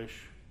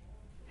accomplish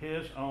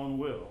his own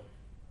will.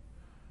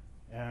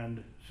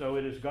 And so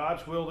it is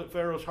God's will that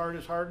Pharaoh's heart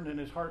is hardened and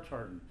his heart's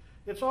hardened.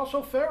 It's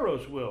also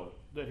Pharaoh's will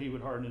that he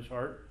would harden his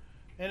heart,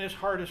 and his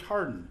heart is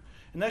hardened.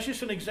 And that's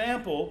just an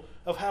example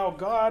of how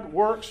God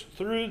works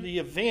through the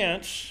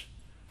events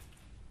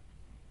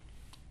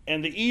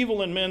and the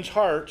evil in men's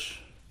hearts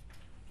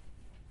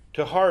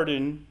to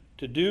harden,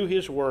 to do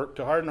his work,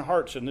 to harden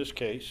hearts in this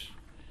case.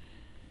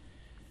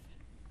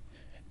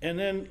 And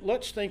then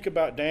let's think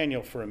about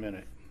Daniel for a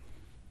minute.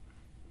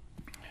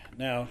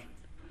 Now,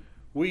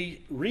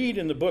 we read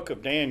in the book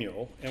of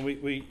Daniel, and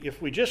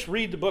if we just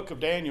read the book of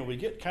Daniel, we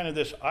get kind of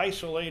this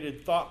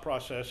isolated thought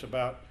process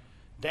about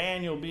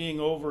Daniel being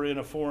over in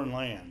a foreign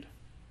land.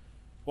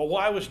 Well,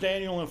 why was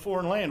Daniel in a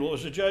foreign land? Well, it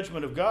was the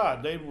judgment of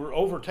God. They were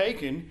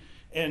overtaken,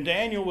 and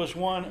Daniel was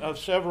one of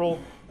several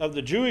of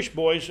the Jewish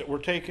boys that were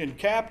taken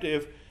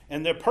captive,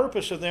 and the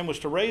purpose of them was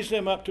to raise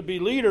them up to be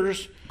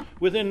leaders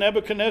within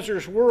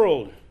Nebuchadnezzar's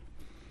world.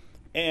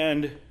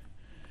 And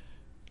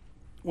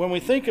when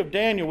we think of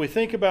Daniel, we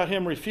think about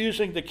him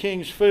refusing the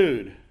king's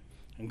food,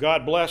 and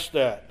God blessed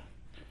that.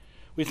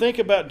 We think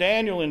about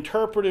Daniel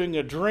interpreting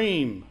a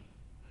dream,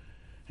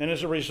 and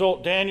as a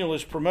result, Daniel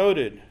is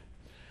promoted.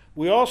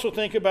 We also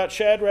think about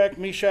Shadrach,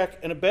 Meshach,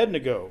 and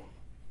Abednego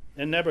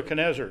and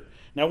Nebuchadnezzar.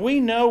 Now, we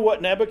know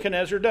what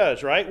Nebuchadnezzar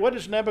does, right? What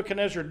does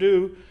Nebuchadnezzar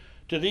do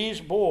to these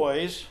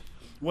boys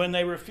when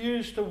they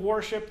refuse to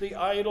worship the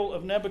idol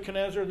of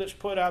Nebuchadnezzar that's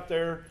put out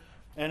there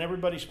and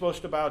everybody's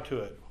supposed to bow to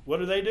it? What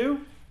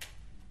do?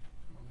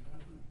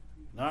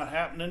 Not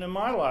happening in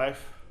my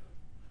life.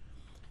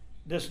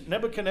 Does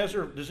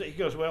Nebuchadnezzar, he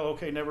goes, well,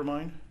 okay, never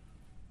mind.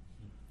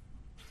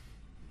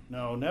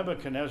 No,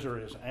 Nebuchadnezzar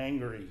is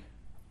angry.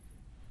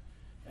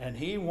 And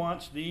he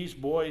wants these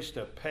boys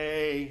to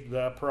pay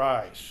the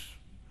price.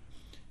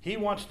 He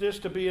wants this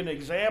to be an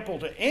example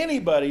to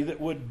anybody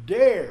that would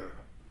dare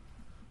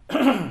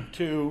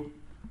to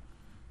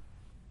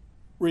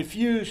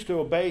refuse to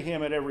obey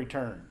him at every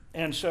turn.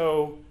 And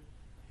so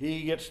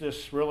he gets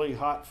this really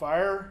hot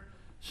fire,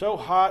 so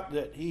hot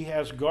that he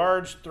has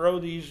guards throw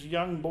these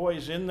young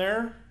boys in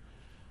there.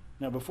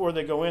 Now, before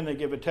they go in, they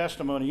give a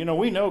testimony. You know,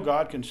 we know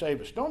God can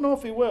save us. Don't know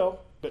if he will,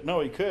 but know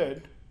he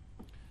could.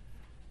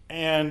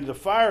 And the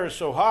fire is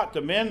so hot,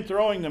 the men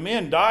throwing them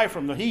in die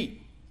from the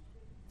heat.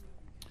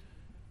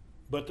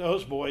 But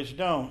those boys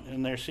don't.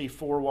 And they see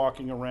four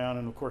walking around.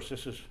 And, of course,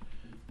 this is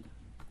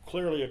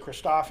clearly a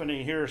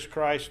Christophany. Here's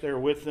Christ there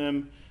with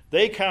them.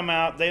 They come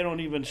out. They don't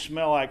even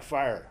smell like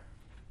fire.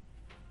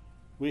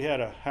 We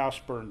had a house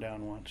burned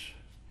down once.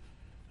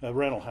 A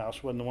rental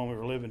house. Wasn't the one we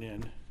were living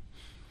in.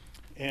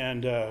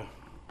 And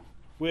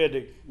we had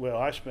to, well,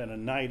 I spent a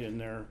night in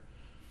there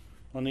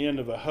on the end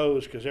of a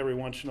hose because every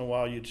once in a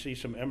while you'd see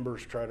some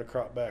embers try to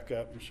crop back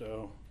up. And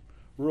so,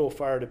 rural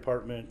fire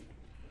department,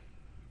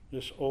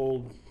 this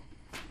old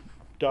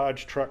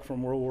Dodge truck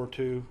from World War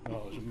II. Oh,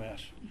 it was a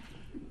mess.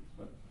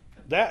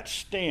 That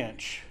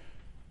stench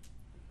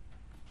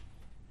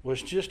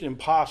was just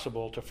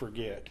impossible to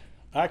forget.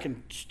 I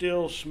can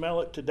still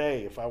smell it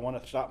today if I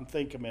want to stop and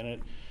think a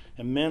minute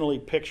and mentally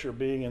picture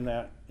being in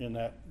that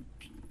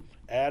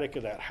attic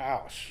of that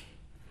house.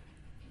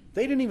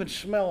 They didn't even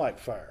smell like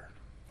fire.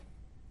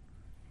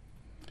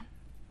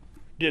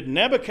 Did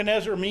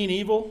Nebuchadnezzar mean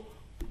evil?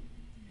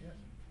 Yes.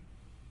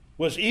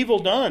 Was evil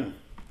done?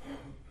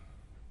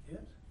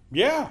 Yes.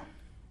 Yeah.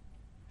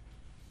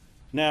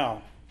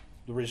 Now,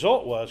 the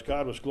result was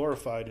God was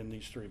glorified in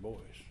these three boys.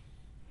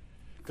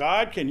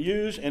 God can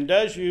use and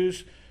does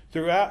use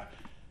throughout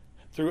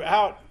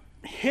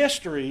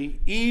history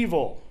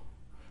evil.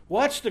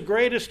 What's the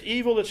greatest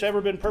evil that's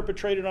ever been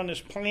perpetrated on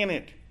this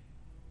planet?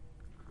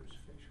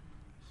 Crucifixion.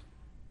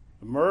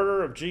 The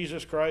murder of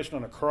Jesus Christ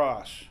on a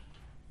cross.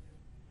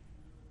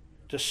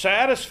 To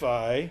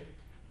satisfy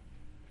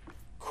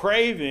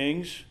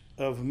cravings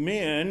of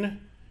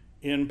men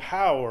in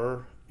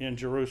power in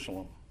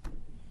Jerusalem.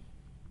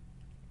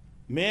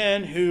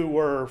 Men who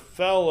were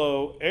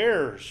fellow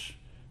heirs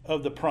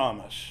of the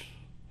promise.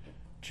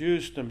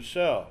 Jews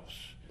themselves.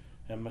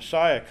 And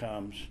Messiah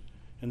comes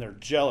and they're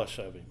jealous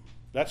of him.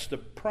 That's the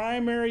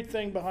primary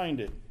thing behind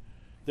it.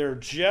 They're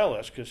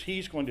jealous because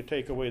he's going to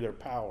take away their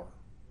power.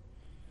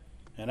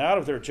 And out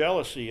of their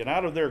jealousy and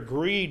out of their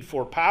greed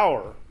for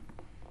power,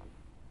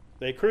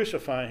 they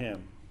crucify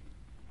him.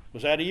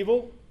 Was that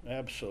evil?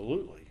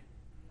 Absolutely.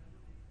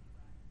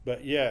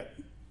 But yet,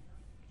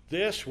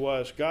 this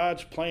was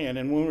God's plan.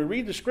 And when we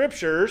read the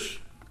scriptures,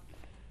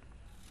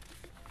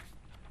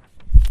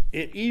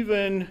 it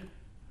even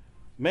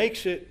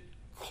makes it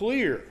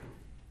clear.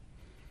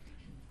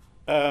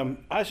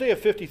 Isaiah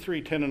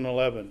 53, 10 and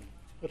 11.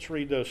 Let's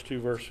read those two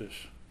verses.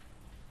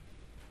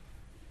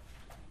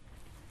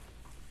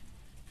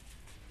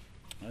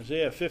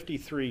 Isaiah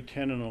 53,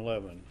 10 and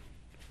 11.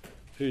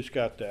 Who's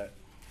got that?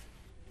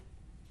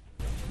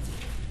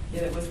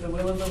 Yet it was the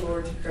will of the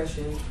Lord to crush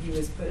him. He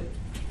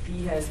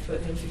has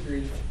put him to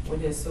grief. When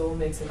his soul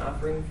makes an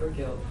offering for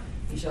guilt,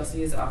 he shall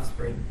see his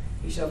offspring.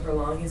 He shall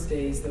prolong his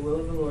days. The will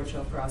of the Lord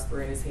shall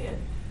prosper in his hand.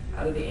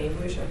 Out of the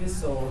anguish of his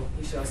soul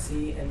he shall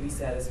see and be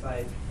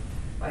satisfied.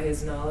 By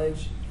his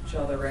knowledge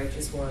shall the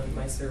righteous one,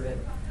 my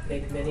servant,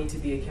 make many to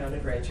be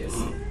accounted righteous.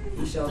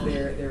 He shall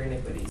bear their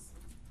iniquities.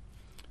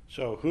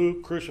 So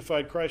who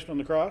crucified Christ on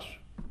the cross?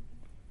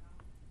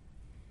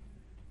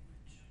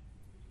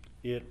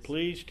 It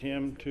pleased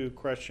him to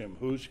crush him.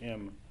 Who's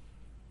him?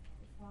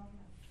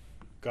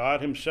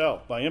 God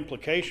himself. By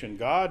implication,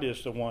 God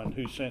is the one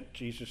who sent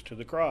Jesus to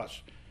the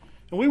cross.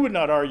 And we would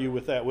not argue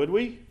with that, would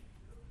we?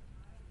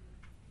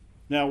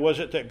 Now, was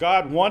it that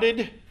God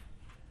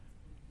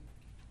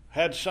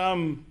had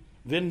some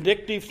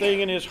vindictive thing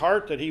in his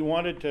heart that he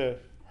wanted to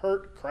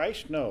hurt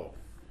Christ? No.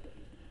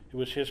 It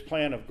was his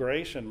plan of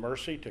grace and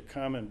mercy to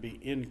come and be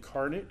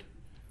incarnate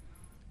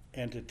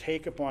and to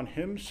take upon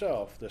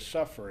himself the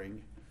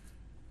suffering,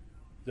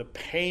 the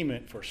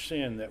payment for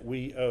sin that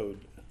we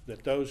owed,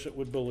 that those that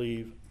would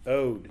believe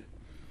owed.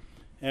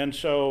 And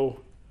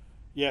so,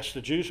 yes,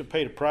 the Jews have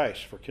paid a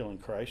price for killing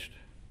Christ.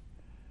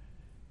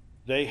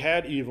 They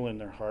had evil in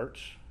their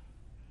hearts.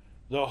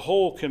 The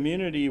whole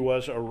community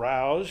was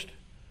aroused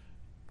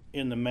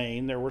in the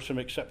main. There were some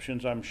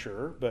exceptions, I'm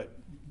sure, but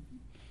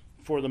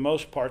for the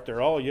most part,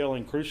 they're all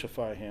yelling,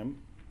 "Crucify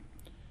him."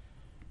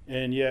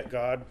 And yet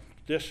God,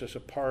 this is a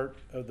part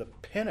of the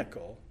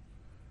pinnacle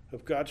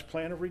of God's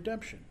plan of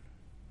redemption.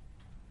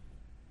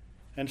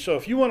 And so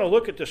if you want to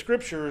look at the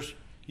scriptures,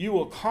 you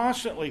will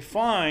constantly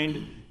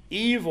find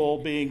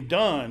evil being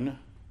done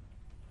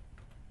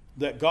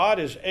that God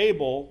is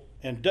able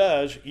and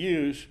does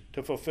use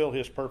to fulfill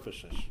his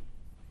purposes.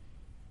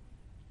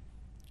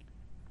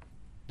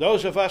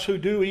 Those of us who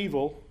do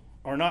evil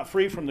are not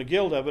free from the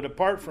guilt of it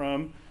apart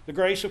from the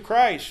grace of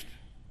Christ.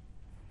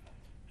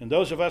 And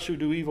those of us who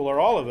do evil are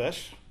all of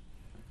us.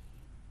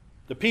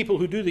 The people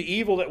who do the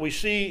evil that we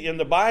see in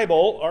the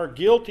Bible are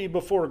guilty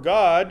before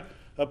God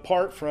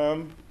apart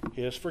from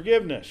his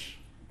forgiveness,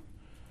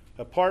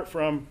 apart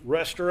from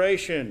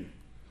restoration,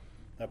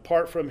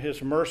 apart from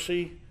his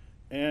mercy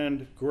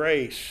and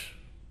grace.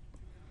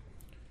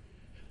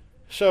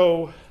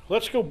 So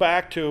let's go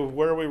back to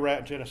where we were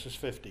at Genesis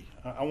 50.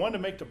 I want to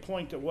make the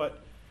point that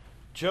what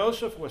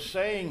Joseph was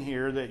saying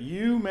here, that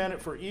you meant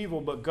it for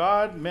evil, but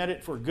God meant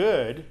it for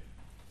good,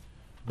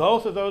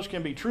 both of those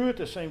can be true at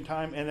the same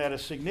time, and that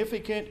is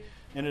significant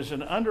and is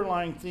an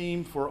underlying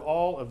theme for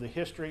all of the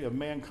history of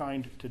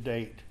mankind to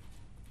date.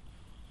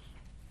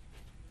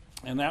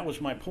 And that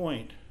was my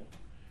point.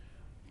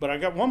 But I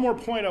got one more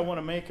point I want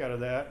to make out of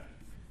that,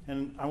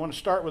 and I want to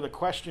start with a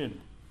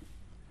question.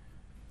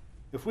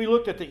 If we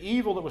looked at the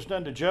evil that was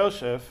done to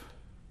Joseph,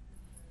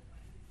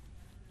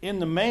 in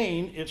the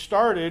main, it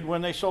started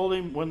when they sold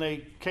him, when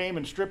they came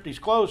and stripped his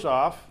clothes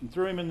off and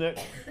threw him in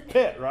the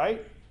pit,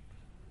 right?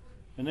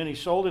 And then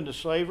he's sold into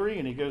slavery,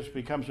 and he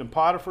becomes in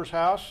Potiphar's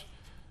house.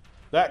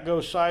 That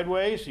goes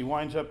sideways. He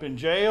winds up in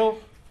jail.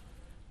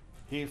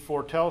 He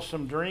foretells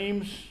some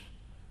dreams,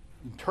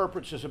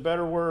 interprets is a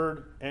better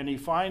word, and he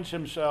finds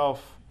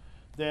himself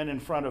then in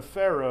front of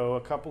Pharaoh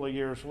a couple of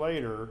years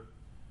later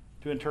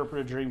to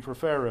interpret a dream for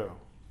Pharaoh.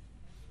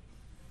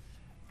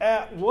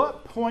 At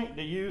what point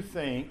do you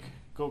think,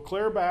 go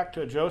clear back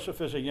to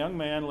Joseph as a young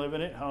man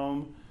living at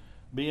home,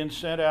 being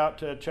sent out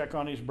to check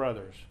on his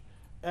brothers.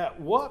 At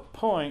what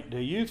point do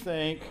you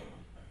think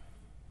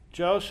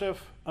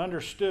Joseph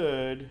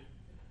understood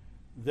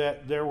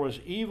that there was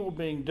evil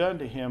being done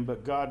to him,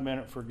 but God meant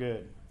it for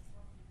good?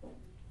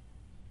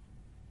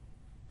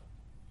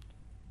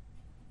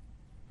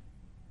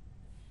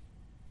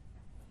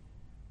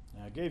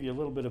 Now, I gave you a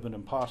little bit of an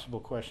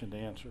impossible question to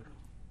answer,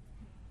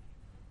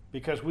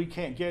 because we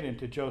can't get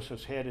into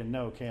Joseph's head and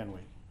know, can we?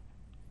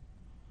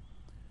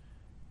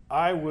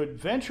 I would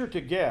venture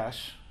to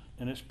guess,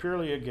 and it's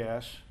purely a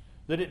guess,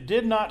 that it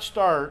did not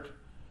start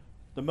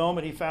the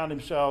moment he found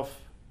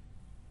himself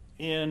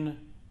in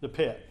the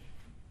pit.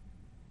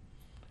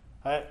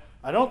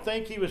 I don't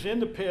think he was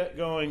in the pit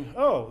going,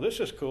 "Oh, this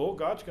is cool.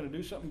 God's going to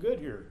do something good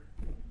here."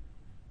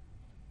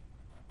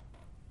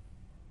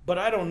 But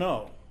I don't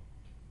know.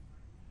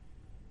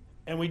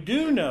 And we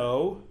do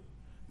know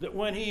that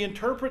when he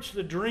interprets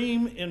the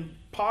dream in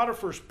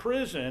Potiphar's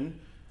prison,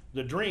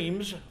 the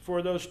dreams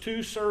for those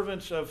two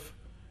servants of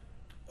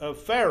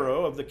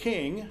Pharaoh, of the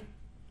king,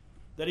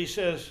 that he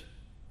says,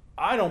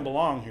 I don't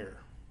belong here.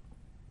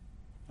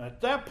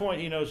 At that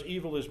point, he knows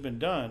evil has been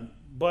done.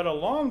 But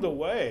along the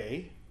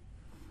way,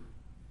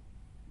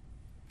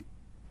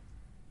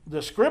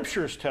 the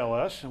scriptures tell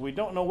us, and we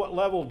don't know what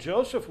level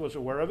Joseph was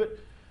aware of it,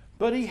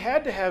 but he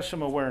had to have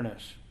some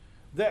awareness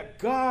that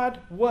God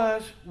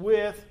was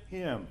with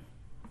him.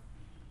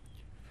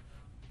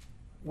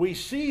 We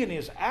see in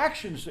his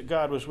actions that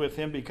God was with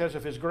him because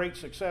of his great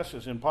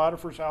successes in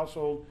Potiphar's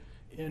household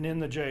and in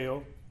the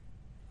jail.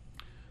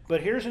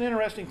 But here's an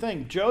interesting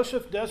thing.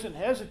 Joseph doesn't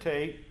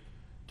hesitate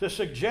to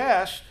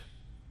suggest,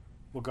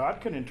 well,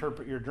 God can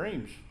interpret your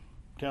dreams.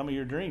 Tell me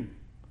your dream.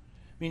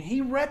 I mean,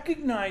 he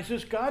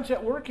recognizes God's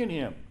at work in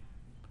him.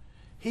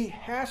 He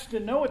has to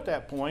know at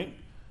that point.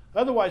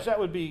 Otherwise, that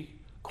would be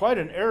quite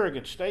an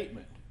arrogant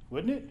statement,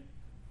 wouldn't it?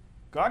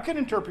 God can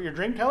interpret your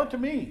dream. Tell it to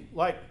me.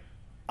 Like,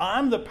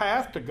 I'm the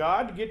path to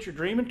God to get your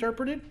dream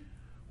interpreted?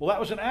 Well, that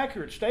was an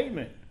accurate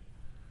statement.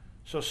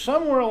 So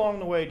somewhere along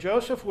the way,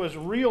 Joseph was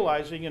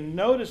realizing and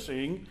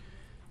noticing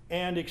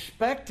and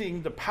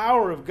expecting the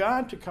power of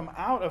God to come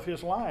out of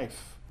his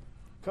life,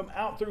 come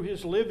out through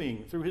his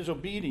living, through his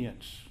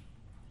obedience.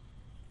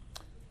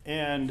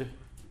 And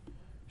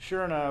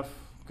sure enough,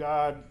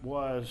 God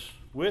was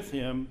with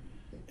him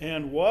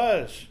and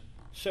was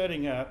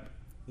setting up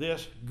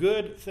this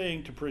good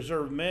thing to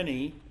preserve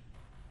many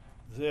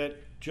that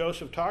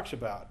Joseph talks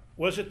about.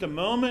 Was it the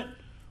moment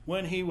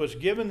when he was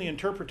given the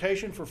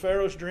interpretation for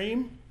Pharaoh's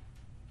dream?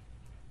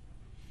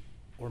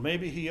 Or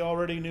maybe he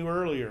already knew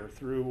earlier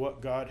through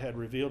what God had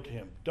revealed to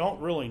him. Don't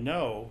really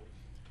know.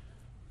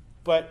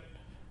 But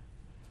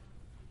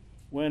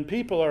when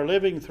people are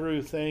living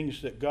through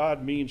things that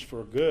God means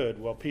for good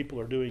while people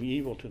are doing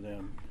evil to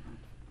them,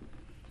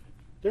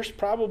 there's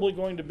probably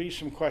going to be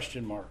some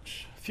question marks.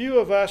 Few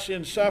of us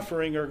in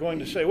suffering are going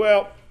to say,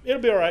 well,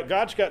 it'll be all right.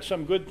 God's got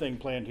some good thing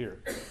planned here.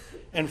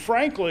 And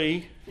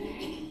frankly,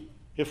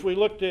 if we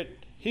looked at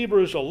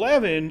Hebrews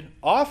 11,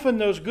 often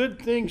those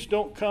good things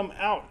don't come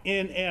out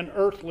in an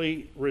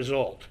earthly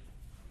result.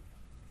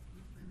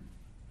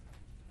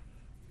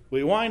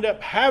 We wind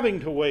up having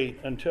to wait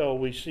until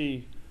we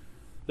see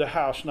the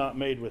house not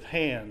made with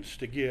hands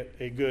to get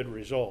a good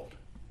result.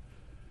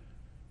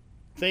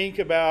 Think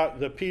about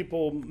the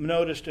people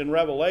noticed in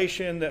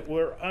Revelation that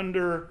were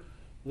under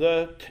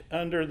the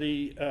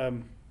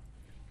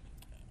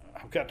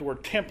I've got the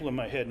word temple in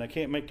my head and I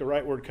can't make the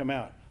right word come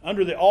out.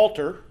 Under the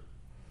altar,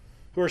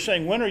 who are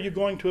saying, when are you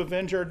going to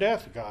avenge our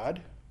death,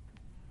 God?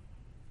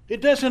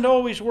 It doesn't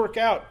always work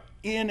out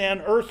in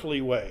an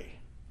earthly way.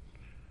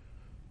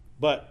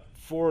 But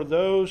for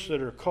those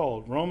that are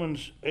called,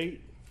 Romans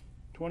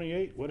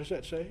 8:28, what does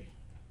that say?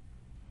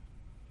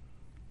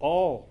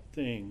 All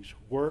things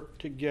work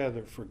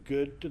together for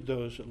good to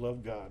those that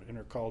love God and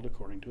are called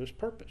according to his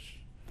purpose.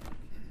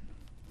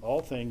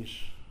 All things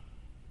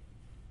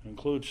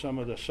include some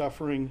of the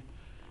suffering,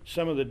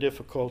 some of the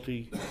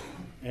difficulty,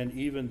 and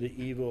even the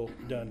evil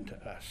done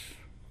to us.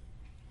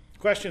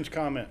 Questions,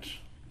 comments?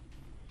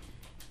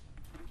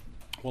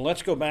 Well,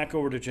 let's go back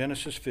over to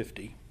Genesis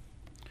 50.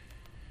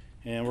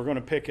 And we're going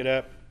to pick it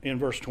up in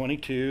verse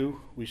 22.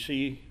 We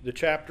see the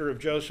chapter of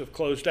Joseph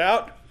closed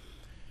out.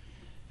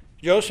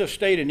 Joseph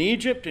stayed in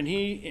Egypt, and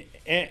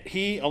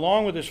he,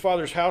 along with his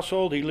father's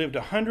household, he lived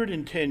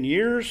 110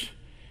 years.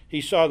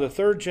 He saw the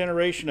third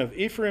generation of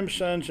Ephraim's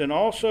sons, and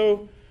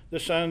also the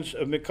sons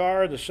of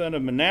Machir, the son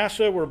of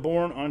Manasseh, were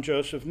born on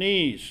Joseph's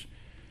knees.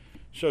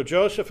 So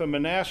Joseph and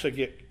Manasseh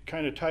get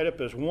kind of tied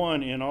up as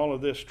one in all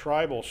of this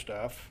tribal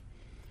stuff.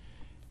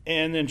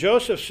 And then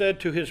Joseph said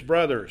to his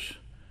brothers,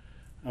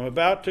 I'm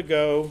about to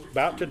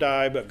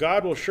die, but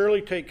God will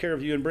surely take care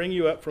of you and bring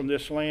you up from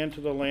this land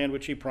to the land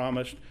which he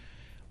promised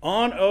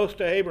on oath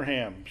to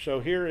Abraham. So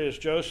here is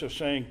Joseph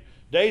saying,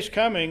 day's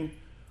coming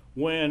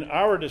when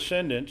our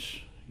descendants,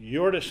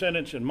 your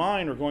descendants and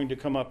mine, are going to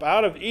come up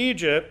out of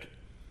Egypt.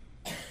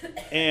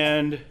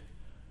 And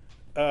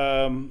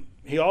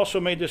he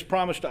also made this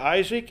promise to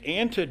Isaac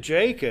and to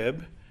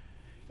Jacob.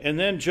 And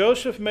then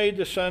Joseph made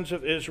the sons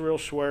of Israel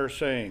swear,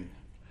 saying,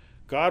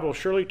 God will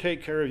surely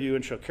take care of you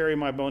and shall carry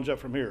my bones up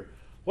from here.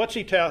 What's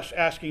he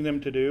asking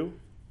them to do?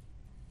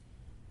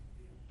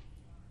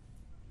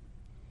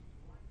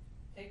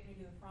 Take me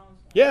to the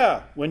promised land.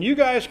 Yeah, when you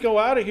guys go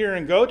out of here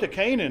and go to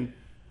Canaan,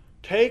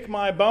 take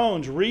my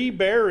bones,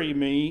 rebury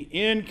me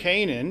in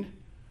Canaan.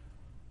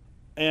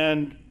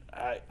 And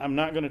I'm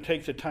not going to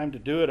take the time to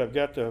do it. I've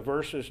got the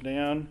verses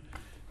down.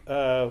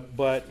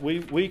 But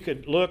we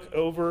could look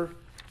over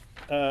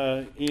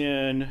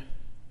in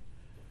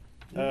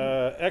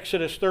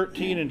Exodus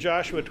 13 and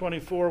Joshua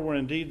 24, where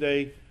indeed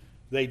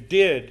they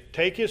did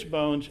take his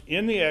bones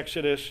in the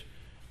Exodus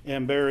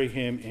and bury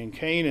him in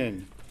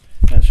Canaan.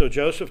 And so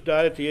Joseph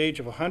died at the age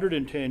of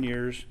 110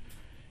 years.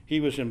 He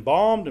was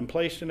embalmed and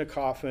placed in a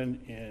coffin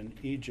in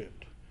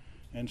Egypt.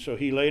 And so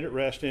he laid at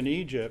rest in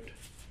Egypt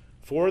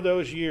for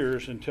those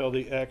years until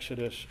the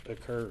Exodus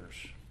occurs.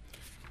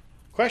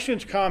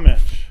 Questions,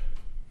 comments?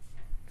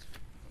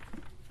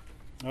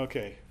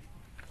 Okay.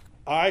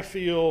 I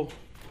feel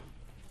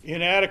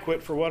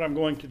inadequate for what I'm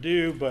going to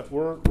do, but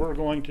we're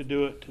going to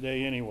do it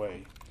today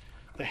anyway.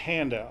 The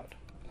handout.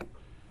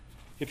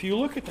 If you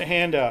look at the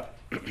handout,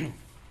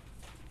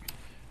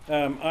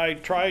 I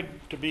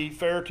tried to be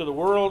fair to the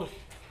world.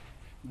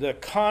 The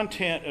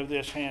content of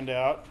this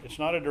handout, it's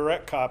not a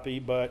direct copy,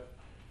 but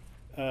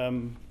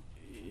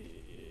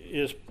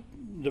is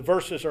the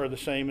verses are the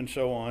same and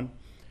so on.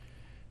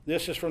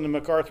 This is from the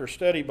MacArthur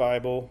Study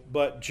Bible,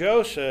 but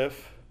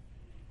Joseph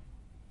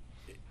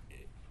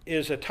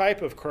is a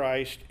type of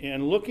Christ,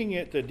 and looking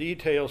at the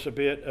details a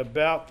bit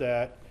about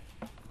that,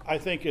 I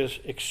think is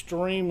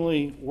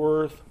extremely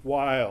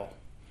worthwhile.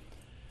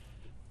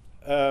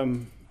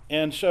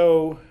 And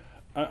so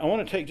I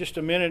want to take just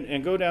a minute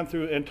and go down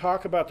through and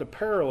talk about the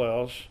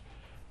parallels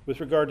with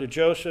regard to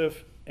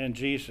Joseph and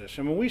Jesus.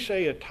 And when we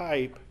say a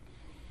type,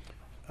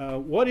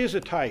 what is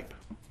a type?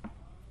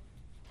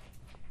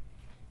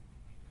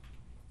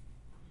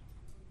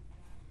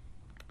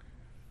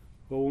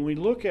 Well, when we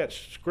look at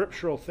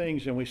scriptural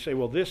things and we say,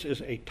 well, this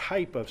is a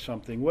type of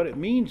something, what it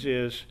means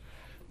is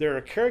there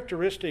are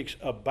characteristics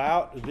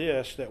about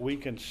this that we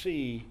can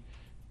see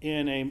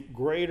in a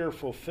greater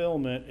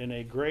fulfillment, in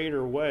a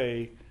greater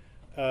way,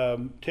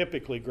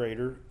 typically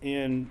greater,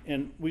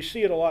 and we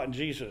see it a lot in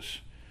Jesus.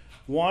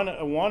 One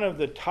of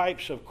the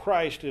types of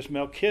Christ is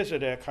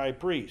Melchizedek, high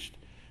priest,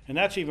 and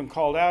that's even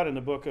called out in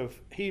the book of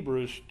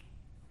Hebrews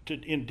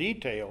in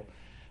detail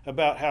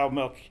about how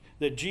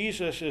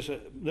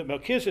that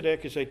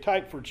Melchizedek is a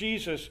type for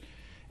Jesus,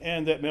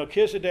 and that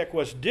Melchizedek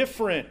was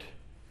different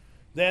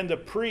than the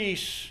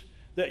priests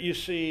that you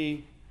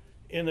see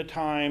in the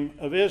time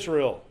of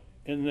Israel,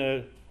 in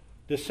the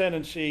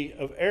descendancy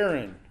of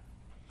Aaron.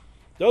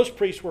 Those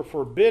priests were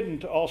forbidden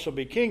to also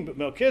be king, but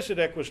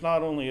Melchizedek was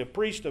not only a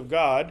priest of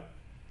God,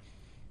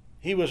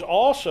 he was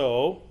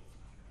also,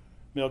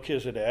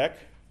 Melchizedek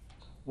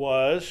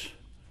was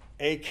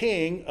a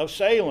king of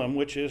Salem,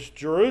 which is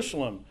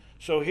Jerusalem.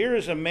 So here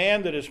is a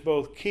man that is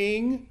both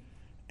king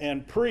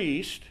and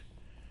priest.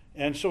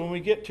 And so when we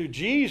get to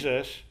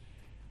Jesus,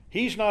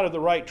 he's not of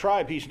the right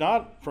tribe. He's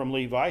not from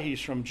Levi.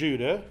 He's from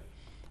Judah.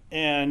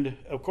 And,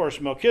 of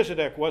course,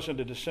 Melchizedek wasn't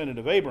a descendant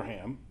of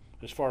Abraham,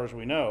 as far as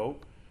we know.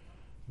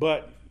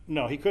 But,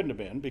 no, he couldn't have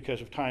been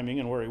because of timing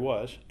and where he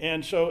was.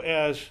 And so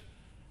as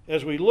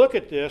we look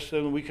at this,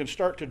 then we can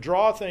start to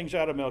draw things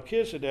out of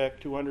Melchizedek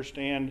to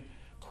understand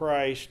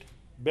Christ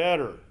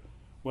better.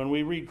 When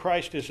we read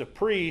Christ as a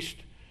priest,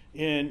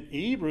 in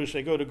Hebrews,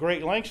 they go to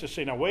great lengths to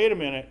say, now wait a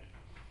minute,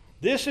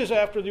 this is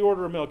after the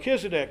order of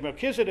Melchizedek.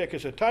 Melchizedek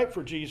is a type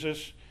for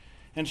Jesus,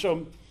 and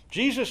so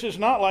Jesus is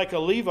not like a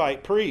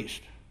Levite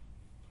priest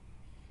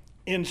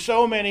in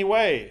so many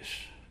ways.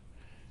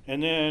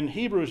 And then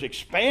Hebrews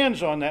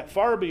expands on that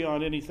far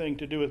beyond anything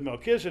to do with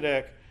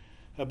Melchizedek,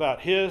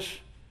 about his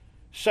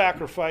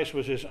sacrifice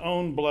was his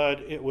own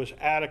blood. It was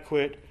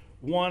adequate,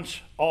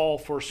 once all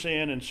for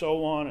sin, and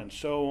so on and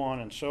so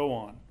on and so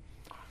on.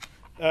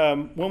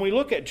 When we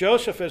look at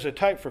Joseph as a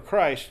type for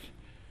Christ,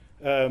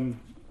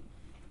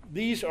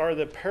 these are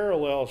the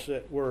parallels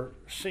that were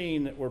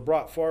seen, that were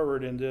brought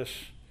forward in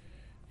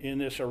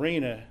this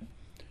arena.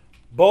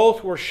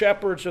 Both were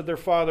shepherds of their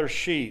father's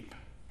sheep.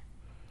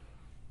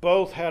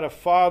 Both had a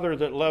father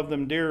that loved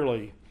them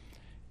dearly.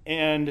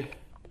 And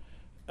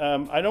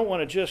I don't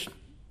want to just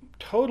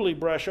totally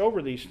brush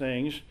over these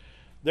things.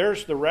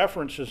 There's the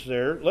references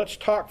there. Let's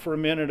talk for a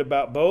minute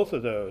about both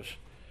of those.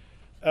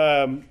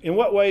 In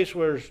what ways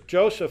was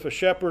Joseph a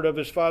shepherd of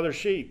his father's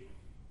sheep?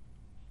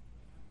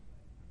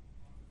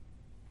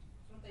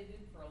 It's what they did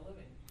for a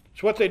living.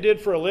 It's what they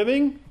did for a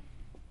living.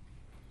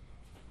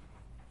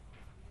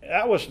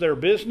 That was their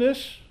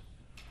business.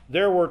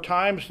 There were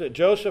times that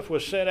Joseph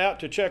was sent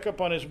out to check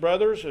up on his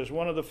brothers as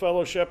one of the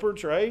fellow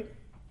shepherds, right?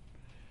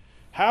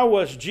 How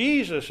was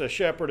Jesus a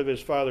shepherd of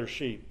his father's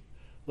sheep?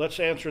 Let's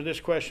answer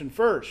this question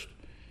first.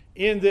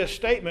 In this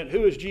statement,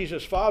 who is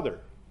Jesus' father?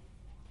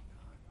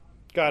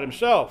 God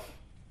himself.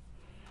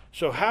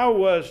 So how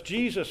was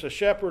Jesus a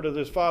shepherd of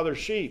his father's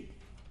sheep?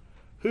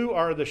 Who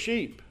are the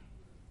sheep?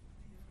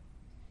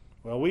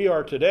 Well, we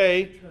are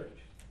today.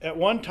 At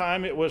one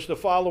time, it was the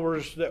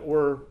followers that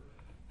were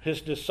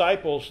his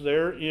disciples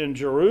there in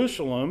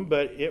Jerusalem,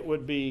 but it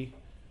would be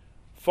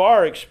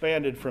far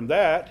expanded from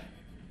that.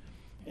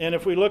 And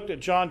if we looked at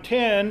John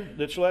 10,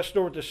 that's left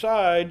over at the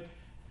side,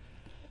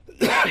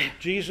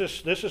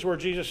 this is where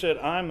Jesus said,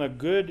 I'm the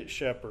good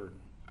shepherd.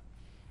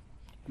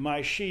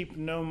 My sheep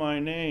know my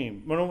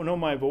name, know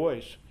my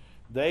voice.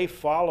 They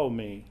follow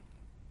me.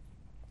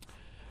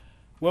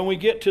 When we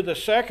get to the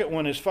second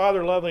one, his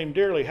father loved him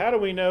dearly. How do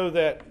we know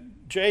that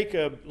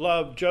Jacob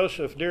loved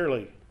Joseph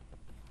dearly?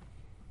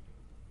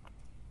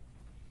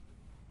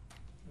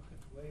 Look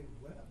at the way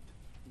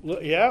he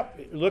wept. Yeah,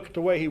 look at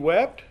the way he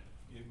wept.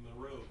 Give him the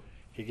robe.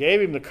 He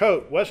gave him the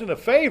coat. Wasn't a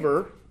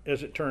favor,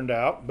 as it turned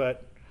out,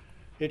 but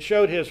it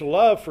showed his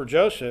love for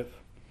Joseph.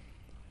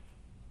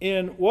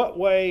 In what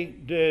way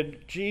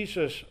did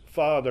Jesus'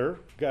 Father,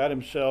 God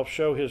himself,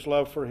 show his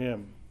love for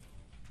him?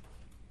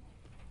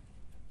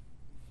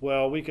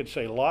 Well, we could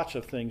say lots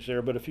of things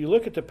there, but if you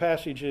look at the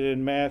passage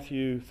in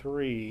Matthew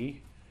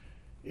 3,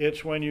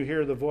 It's when you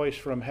hear the voice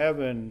from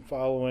heaven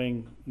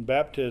following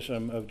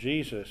baptism of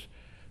Jesus.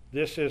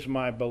 This is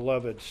my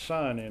beloved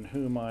Son in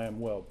whom I am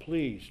well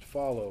pleased.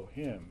 Follow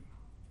him.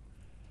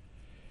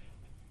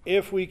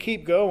 If we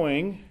keep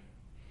going,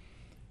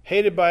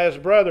 hated by his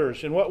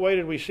brothers. In what way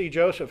did we see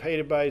Joseph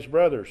hated by his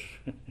brothers?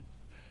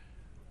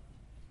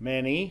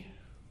 Many.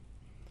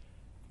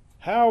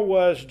 How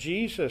was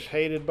Jesus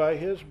hated by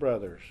his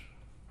brothers?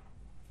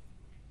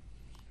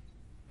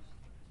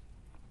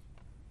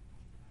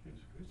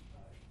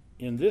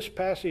 In this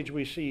passage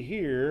we see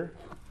here,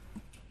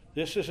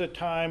 this is a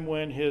time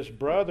when his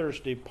brothers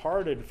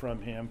departed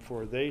from him,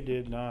 for they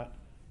did not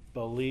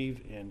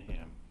believe in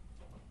him.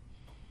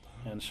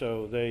 And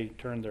so they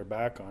turned their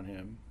back on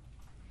him.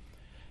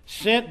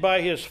 Sent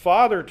by his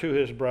father to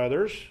his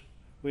brothers.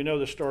 We know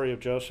the story of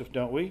Joseph,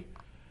 don't we?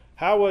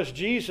 How was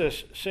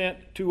Jesus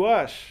sent to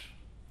us?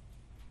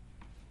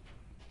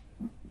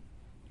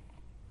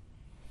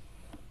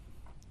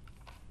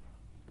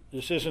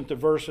 This isn't the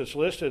verse that's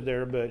listed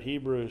there, but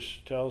Hebrews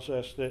tells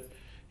us that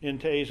in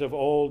days of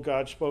old,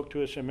 God spoke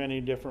to us in many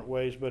different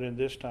ways, but in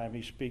this time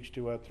he speaks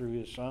to us through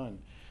his Son.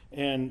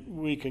 And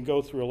we can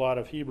go through a lot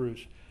of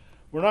Hebrews.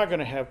 We're not going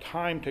to have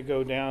time to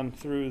go down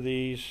through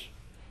these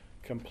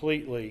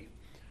completely,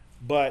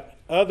 but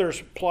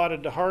others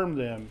plotted to harm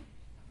them.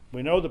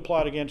 We know the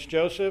plot against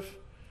Joseph.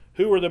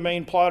 Who were the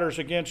main plotters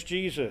against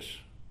Jesus?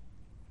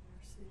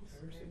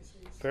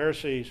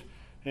 Pharisees.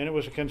 And it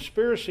was a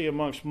conspiracy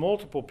amongst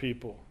multiple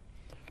people.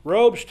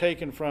 Robes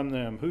taken from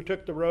them. Who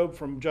took the robe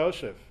from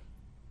Joseph?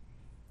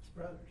 His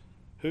brothers.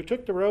 Who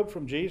took the robe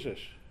from Jesus?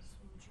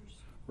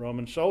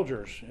 Roman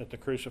soldiers at the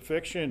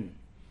crucifixion.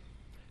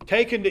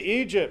 Taken to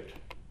Egypt.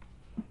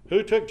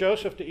 Who took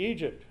Joseph to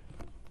Egypt?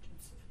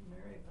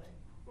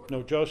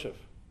 No, Joseph.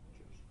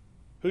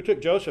 Who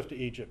took Joseph to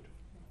Egypt?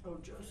 Oh,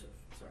 Joseph.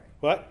 Sorry.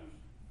 What?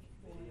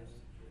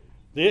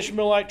 The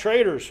Ishmaelite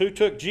traders. Who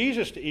took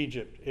Jesus to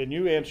Egypt? And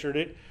you answered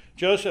it.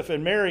 Joseph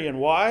and Mary. And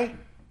why?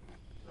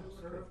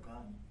 Order of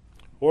God.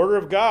 Order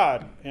of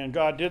God. And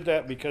God did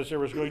that because there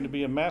was going to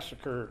be a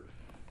massacre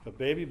of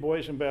baby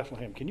boys in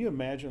Bethlehem. Can you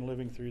imagine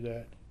living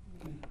through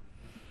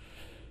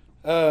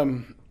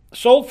that?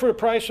 Sold for the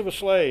price of a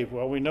slave.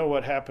 Well, we know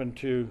what happened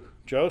to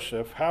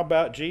Joseph. How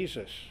about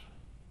Jesus?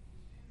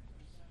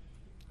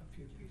 A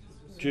few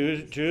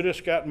pieces of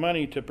Judas got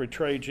money to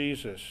betray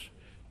Jesus.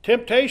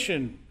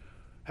 Temptation.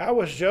 How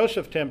was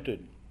Joseph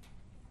tempted?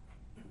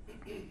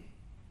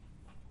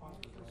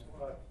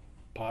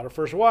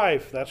 Potiphar's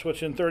wife. That's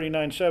what's in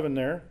 39:7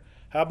 there.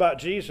 How about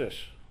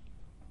Jesus?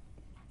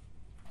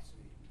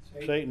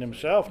 Satan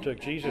himself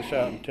took Jesus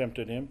out and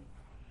tempted him.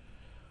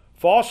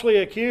 Falsely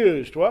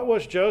accused. What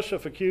was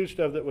Joseph accused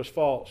of that was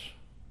false?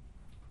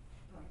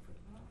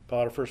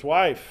 Potiphar's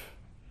wife.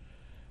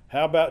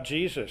 How about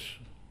Jesus?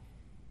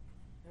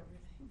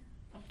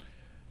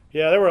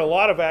 Yeah, there were a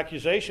lot of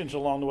accusations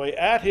along the way.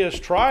 At his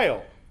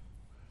trial,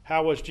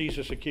 how was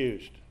Jesus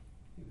accused?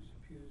 He was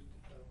accused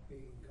of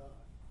being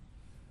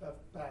God,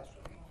 of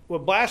blasphemy. Well,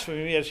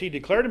 blasphemy, as he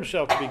declared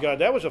himself to be God.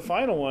 That was a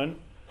final one.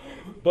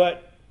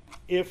 But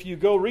if you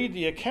go read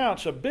the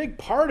accounts, a big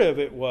part of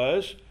it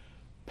was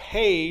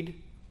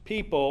paid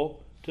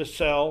people to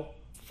sell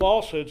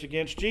falsehoods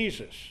against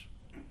Jesus.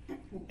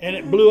 And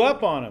it blew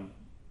up on them.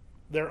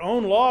 Their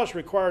own laws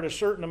required a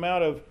certain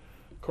amount of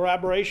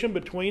corroboration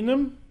between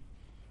them.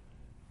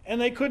 And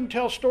they couldn't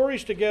tell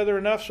stories together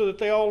enough so that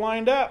they all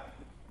lined up.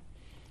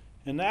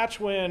 And that's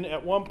when,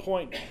 at one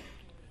point,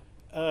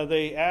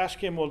 they asked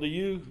him, "Well, do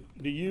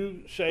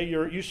you say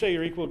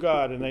you're equal to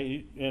God?"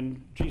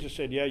 And Jesus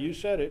said, "Yeah, you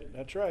said it.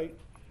 That's right."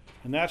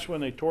 And that's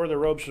when they tore their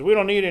robes and said, "We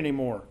don't need any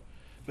more."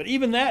 But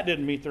even that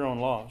didn't meet their own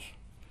laws.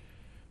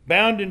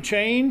 Bound in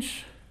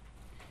chains.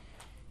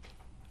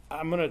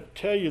 I'm going to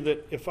tell you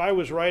that if I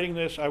was writing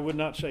this, I would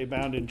not say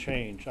bound in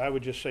chains. I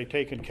would just say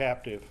taken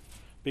captive.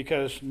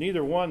 Because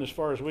neither one, as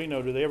far as we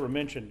know, do they ever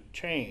mention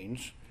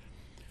chains.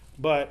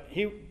 But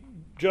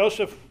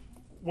Joseph,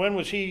 when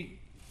was he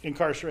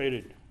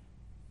incarcerated?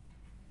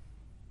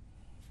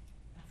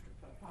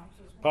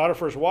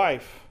 Potiphar's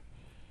wife.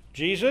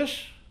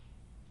 Jesus?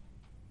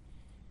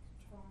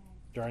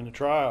 During the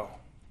trial.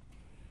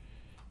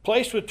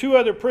 Placed with two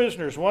other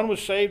prisoners. One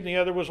was saved and the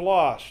other was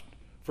lost.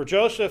 For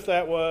Joseph,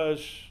 that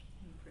was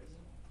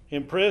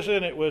in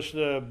prison. It was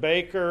the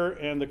baker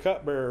and the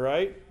cupbearer,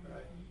 right?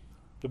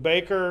 The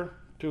baker,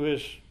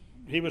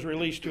 he was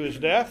released to his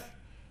death,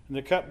 and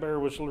the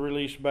cupbearer was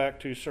released back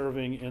to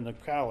serving in the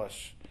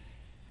palace.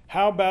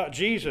 How about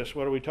Jesus?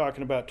 What are we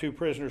talking about? Two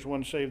prisoners,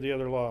 one saved, the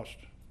other lost.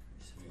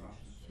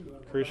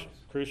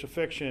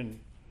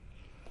 Crucifixion.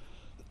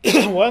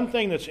 One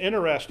thing that's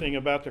interesting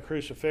about the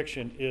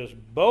crucifixion is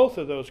both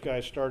of those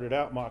guys started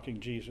out mocking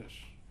Jesus.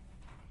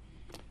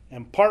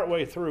 And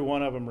partway through,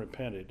 one of them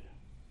repented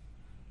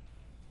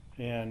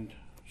and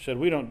said,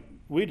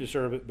 we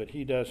deserve it, but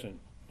he doesn't.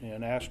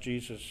 And asked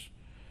Jesus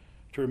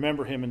to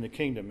remember him in the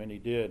kingdom, and he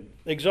did.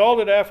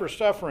 Exalted after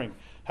suffering.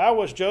 How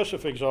was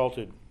Joseph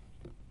exalted?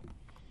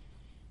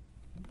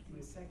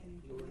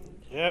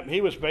 Yep,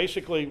 he was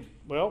basically,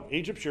 well,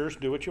 Egypt's yours,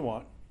 do what you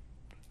want.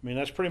 I mean,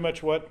 that's pretty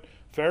much what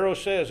Pharaoh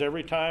says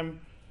every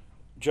time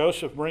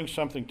Joseph brings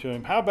something to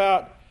him. How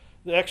about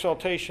the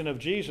exaltation of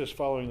Jesus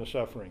following the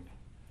suffering?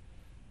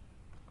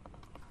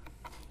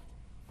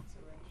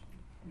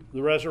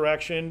 The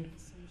resurrection.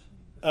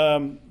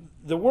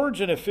 The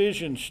words in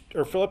Ephesians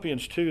or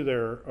Philippians 2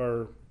 there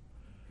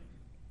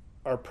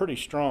are pretty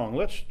strong.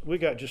 We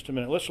got just a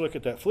minute. Let's look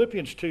at that.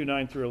 Philippians 2,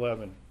 9 through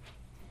 11.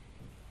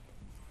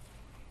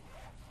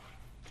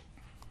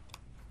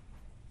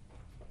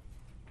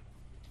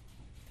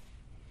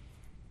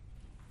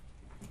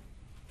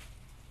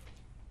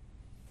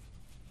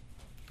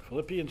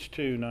 Philippians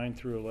 2, 9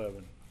 through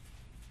 11.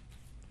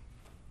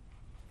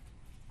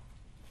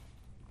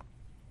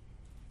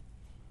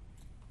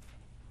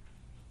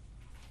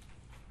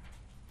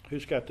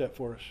 Who's got that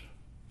for us?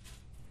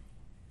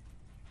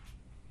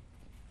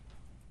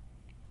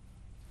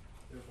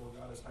 Therefore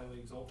God has highly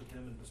exalted him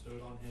and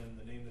bestowed on him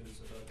the name that is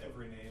above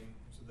every name,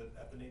 so that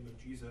at the name of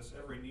Jesus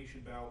every knee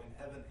should bow in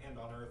heaven and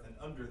on earth and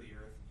under the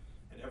earth,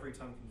 and every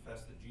tongue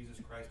confess that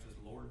Jesus Christ is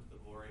Lord, to the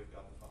glory of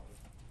God the Father.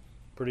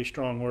 Pretty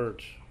strong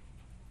words.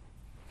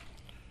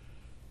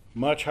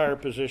 Much higher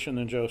position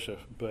than Joseph,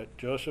 but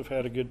Joseph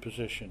had a good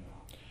position.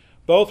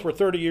 Both were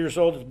 30 years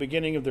old at the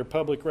beginning of their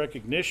public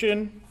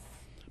recognition.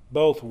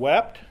 Both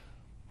wept.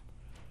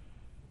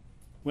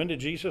 When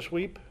did Jesus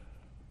weep?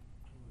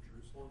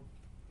 Jerusalem.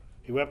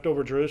 He wept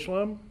over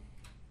Jerusalem.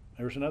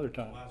 There was another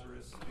time.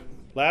 Lazarus.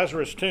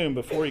 Lazarus' tomb,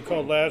 before he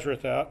called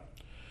Lazarus out.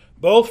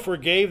 Both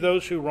forgave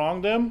those who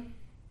wronged them.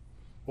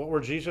 What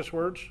were Jesus'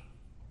 words?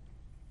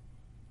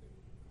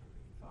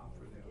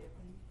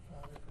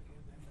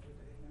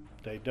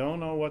 They don't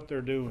know what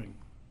they're doing.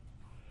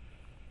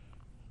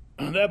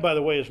 That, by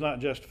the way, is not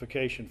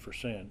justification for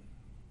sin.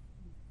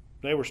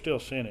 They were still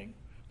sinning.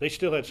 They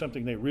still had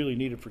something they really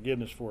needed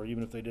forgiveness for,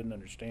 even if they didn't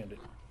understand it.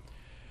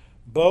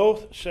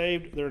 Both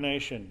saved their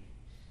nation.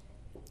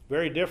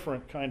 Very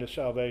different kind of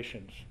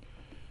salvations.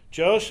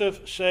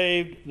 Joseph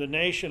saved the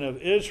nation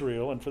of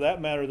Israel, and for that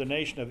matter, the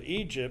nation of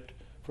Egypt,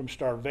 from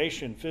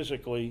starvation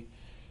physically.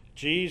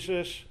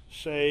 Jesus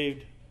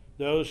saved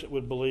those that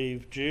would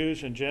believe,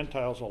 Jews and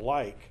Gentiles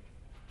alike,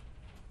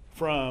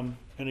 from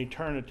an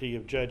eternity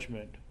of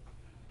judgment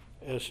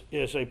as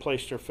they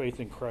placed their faith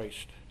in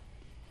Christ.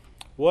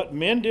 What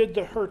men did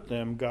to hurt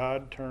them,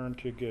 God turned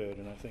to good,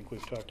 and I think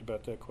we've talked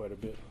about that quite a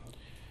bit.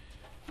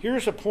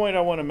 Here's a point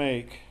I want to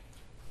make.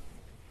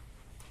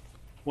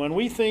 When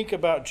we think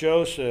about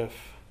Joseph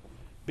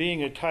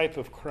being a type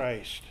of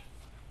Christ,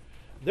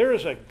 there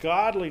is a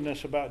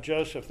godliness about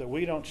Joseph that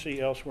we don't see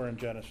elsewhere in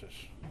Genesis.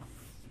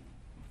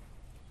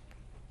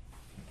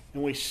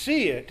 And we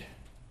see it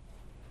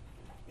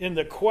in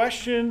the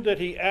question that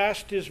he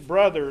asked his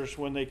brothers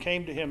when they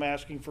came to him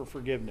asking for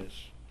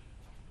forgiveness.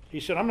 He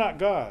said, I'm not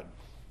God.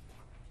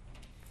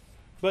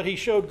 But he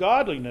showed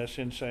godliness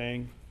in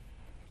saying,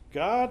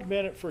 God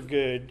meant it for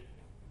good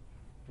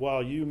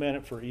while you meant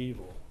it for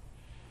evil.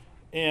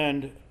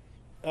 And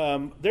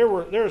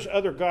there's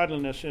other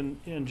godliness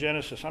in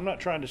Genesis. I'm not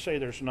trying to say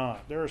there's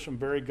not. There are some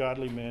very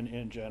godly men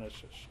in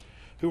Genesis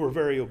who were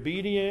very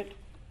obedient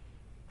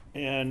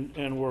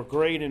and were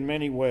great in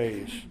many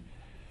ways.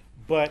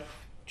 But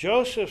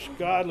Joseph's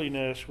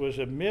godliness was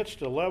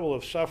amidst a level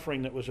of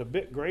suffering that was a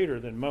bit greater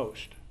than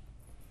most.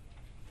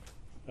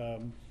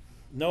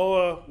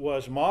 Noah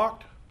was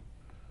mocked,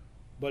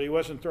 but he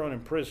wasn't thrown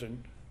in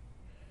prison.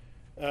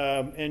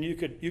 And you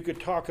could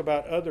talk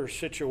about other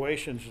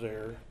situations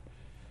there.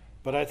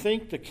 But I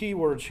think the key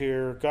words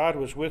here, God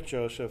was with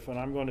Joseph, and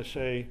I'm going to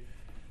say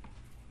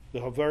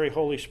the very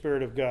Holy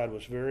Spirit of God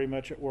was very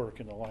much at work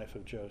in the life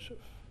of Joseph.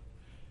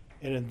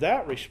 And in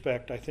that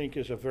respect, I think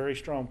is a very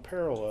strong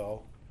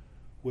parallel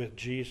with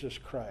Jesus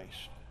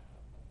Christ.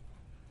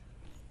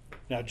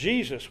 Now,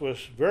 Jesus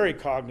was very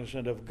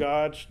cognizant of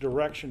God's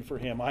direction for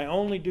him. I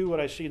only do what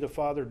I see the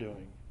Father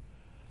doing.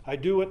 I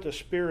do what the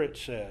Spirit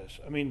says.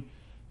 I mean,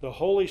 the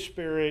Holy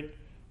Spirit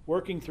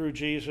working through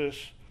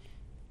Jesus,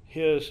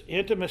 his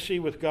intimacy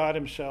with God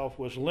himself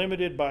was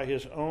limited by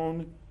his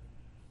own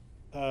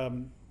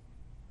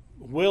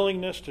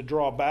willingness to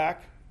draw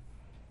back.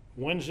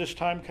 When's this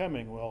time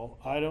coming? Well,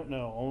 I don't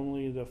know.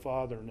 Only the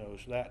Father knows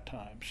that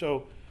time.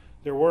 So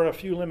there were a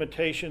few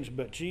limitations,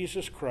 but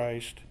Jesus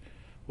Christ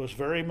was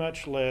very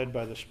much led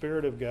by the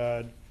Spirit of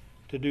God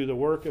to do the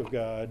work of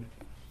God,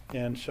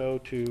 and so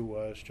too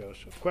was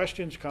Joseph.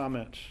 Questions,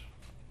 comments?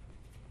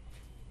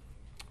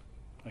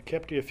 I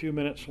kept you a few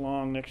minutes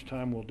long. Next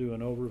time we'll do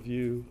an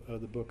overview of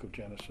the book of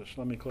Genesis.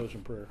 Let me close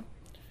in prayer.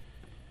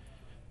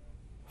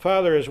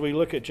 Father, as we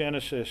look at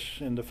Genesis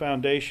and the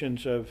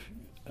foundations of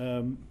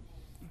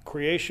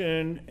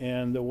creation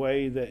and the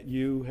way that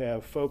you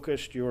have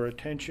focused your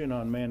attention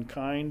on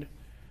mankind,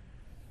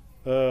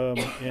 and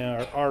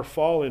our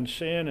fall in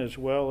sin, as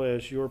well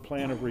as your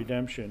plan of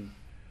redemption,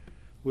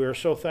 we are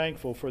so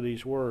thankful for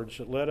these words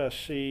that let us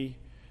see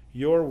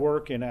your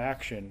work in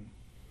action.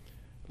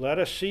 Let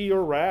us see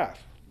your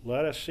wrath.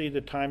 Let us see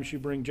the times you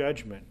bring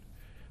judgment,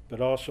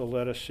 but also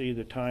let us see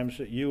the times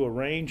that you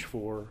arrange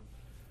for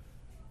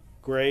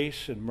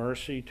grace and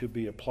mercy to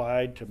be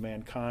applied to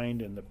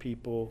mankind and the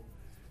people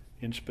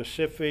in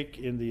specific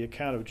in the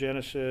account of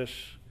Genesis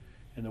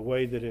and the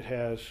way that it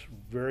has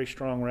very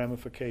strong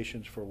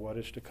ramifications for what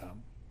is to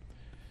come.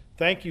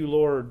 Thank you,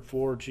 Lord,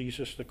 for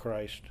Jesus the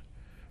Christ.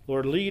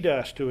 Lord, lead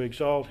us to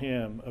exalt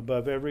him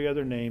above every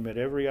other name at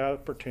every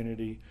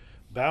opportunity,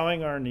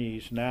 bowing our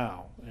knees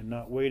now and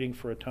not waiting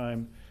for a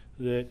time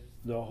that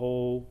the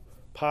whole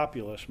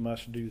populace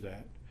must do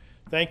that.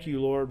 Thank you,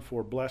 Lord,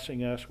 for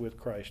blessing us with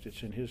Christ.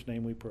 It's in his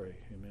name we pray.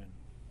 Amen.